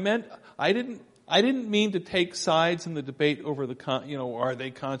 What I meant, I didn't mean to take sides in the debate over are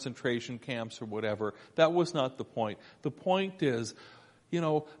they concentration camps or whatever. That was not the point. The point is,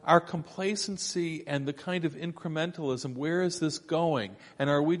 our complacency and the kind of incrementalism, where is this going? And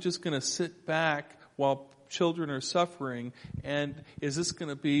are we just going to sit back while children are suffering? And is this going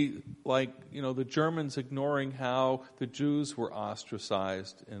to be like, the Germans ignoring how the Jews were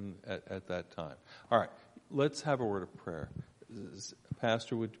ostracized at that time? All right, let's have a word of prayer.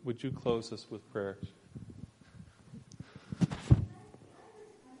 Pastor, would you close us with prayer?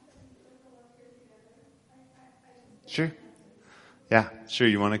 Sure. Yeah, sure.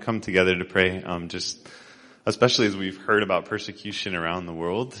 You want to come together to pray, especially as we've heard about persecution around the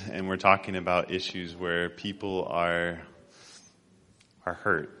world, and we're talking about issues where people are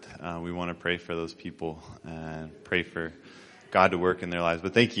hurt. We want to pray for those people and pray for God to work in their lives.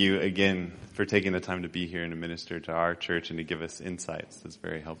 But thank you again for taking the time to be here and to minister to our church and to give us insights. That's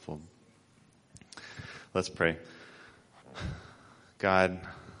very helpful. Let's pray. God,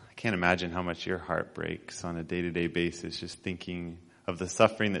 I can't imagine how much your heart breaks on a day-to-day basis just thinking of the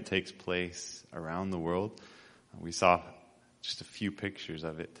suffering that takes place around the world. We saw just a few pictures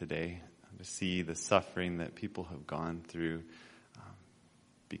of it today, to see the suffering that people have gone through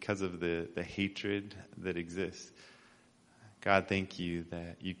because of the hatred that exists. God, thank you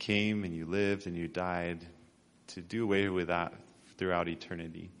that you came and you lived and you died to do away with that throughout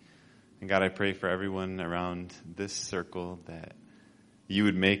eternity. And God, I pray for everyone around this circle that you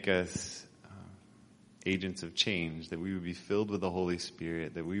would make us agents of change, that we would be filled with the Holy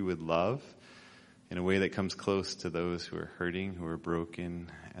Spirit, that we would love in a way that comes close to those who are hurting, who are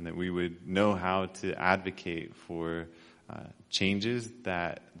broken, and that we would know how to advocate for changes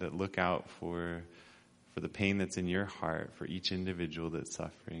that look out for the pain that's in your heart for each individual that's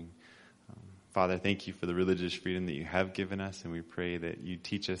suffering. Father, thank you for the religious freedom that you have given us, and we pray that you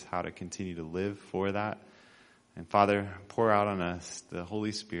teach us how to continue to live for that. And Father, pour out on us the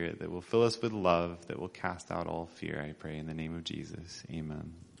Holy Spirit that will fill us with love, that will cast out all fear, I pray in the name of Jesus.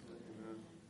 Amen.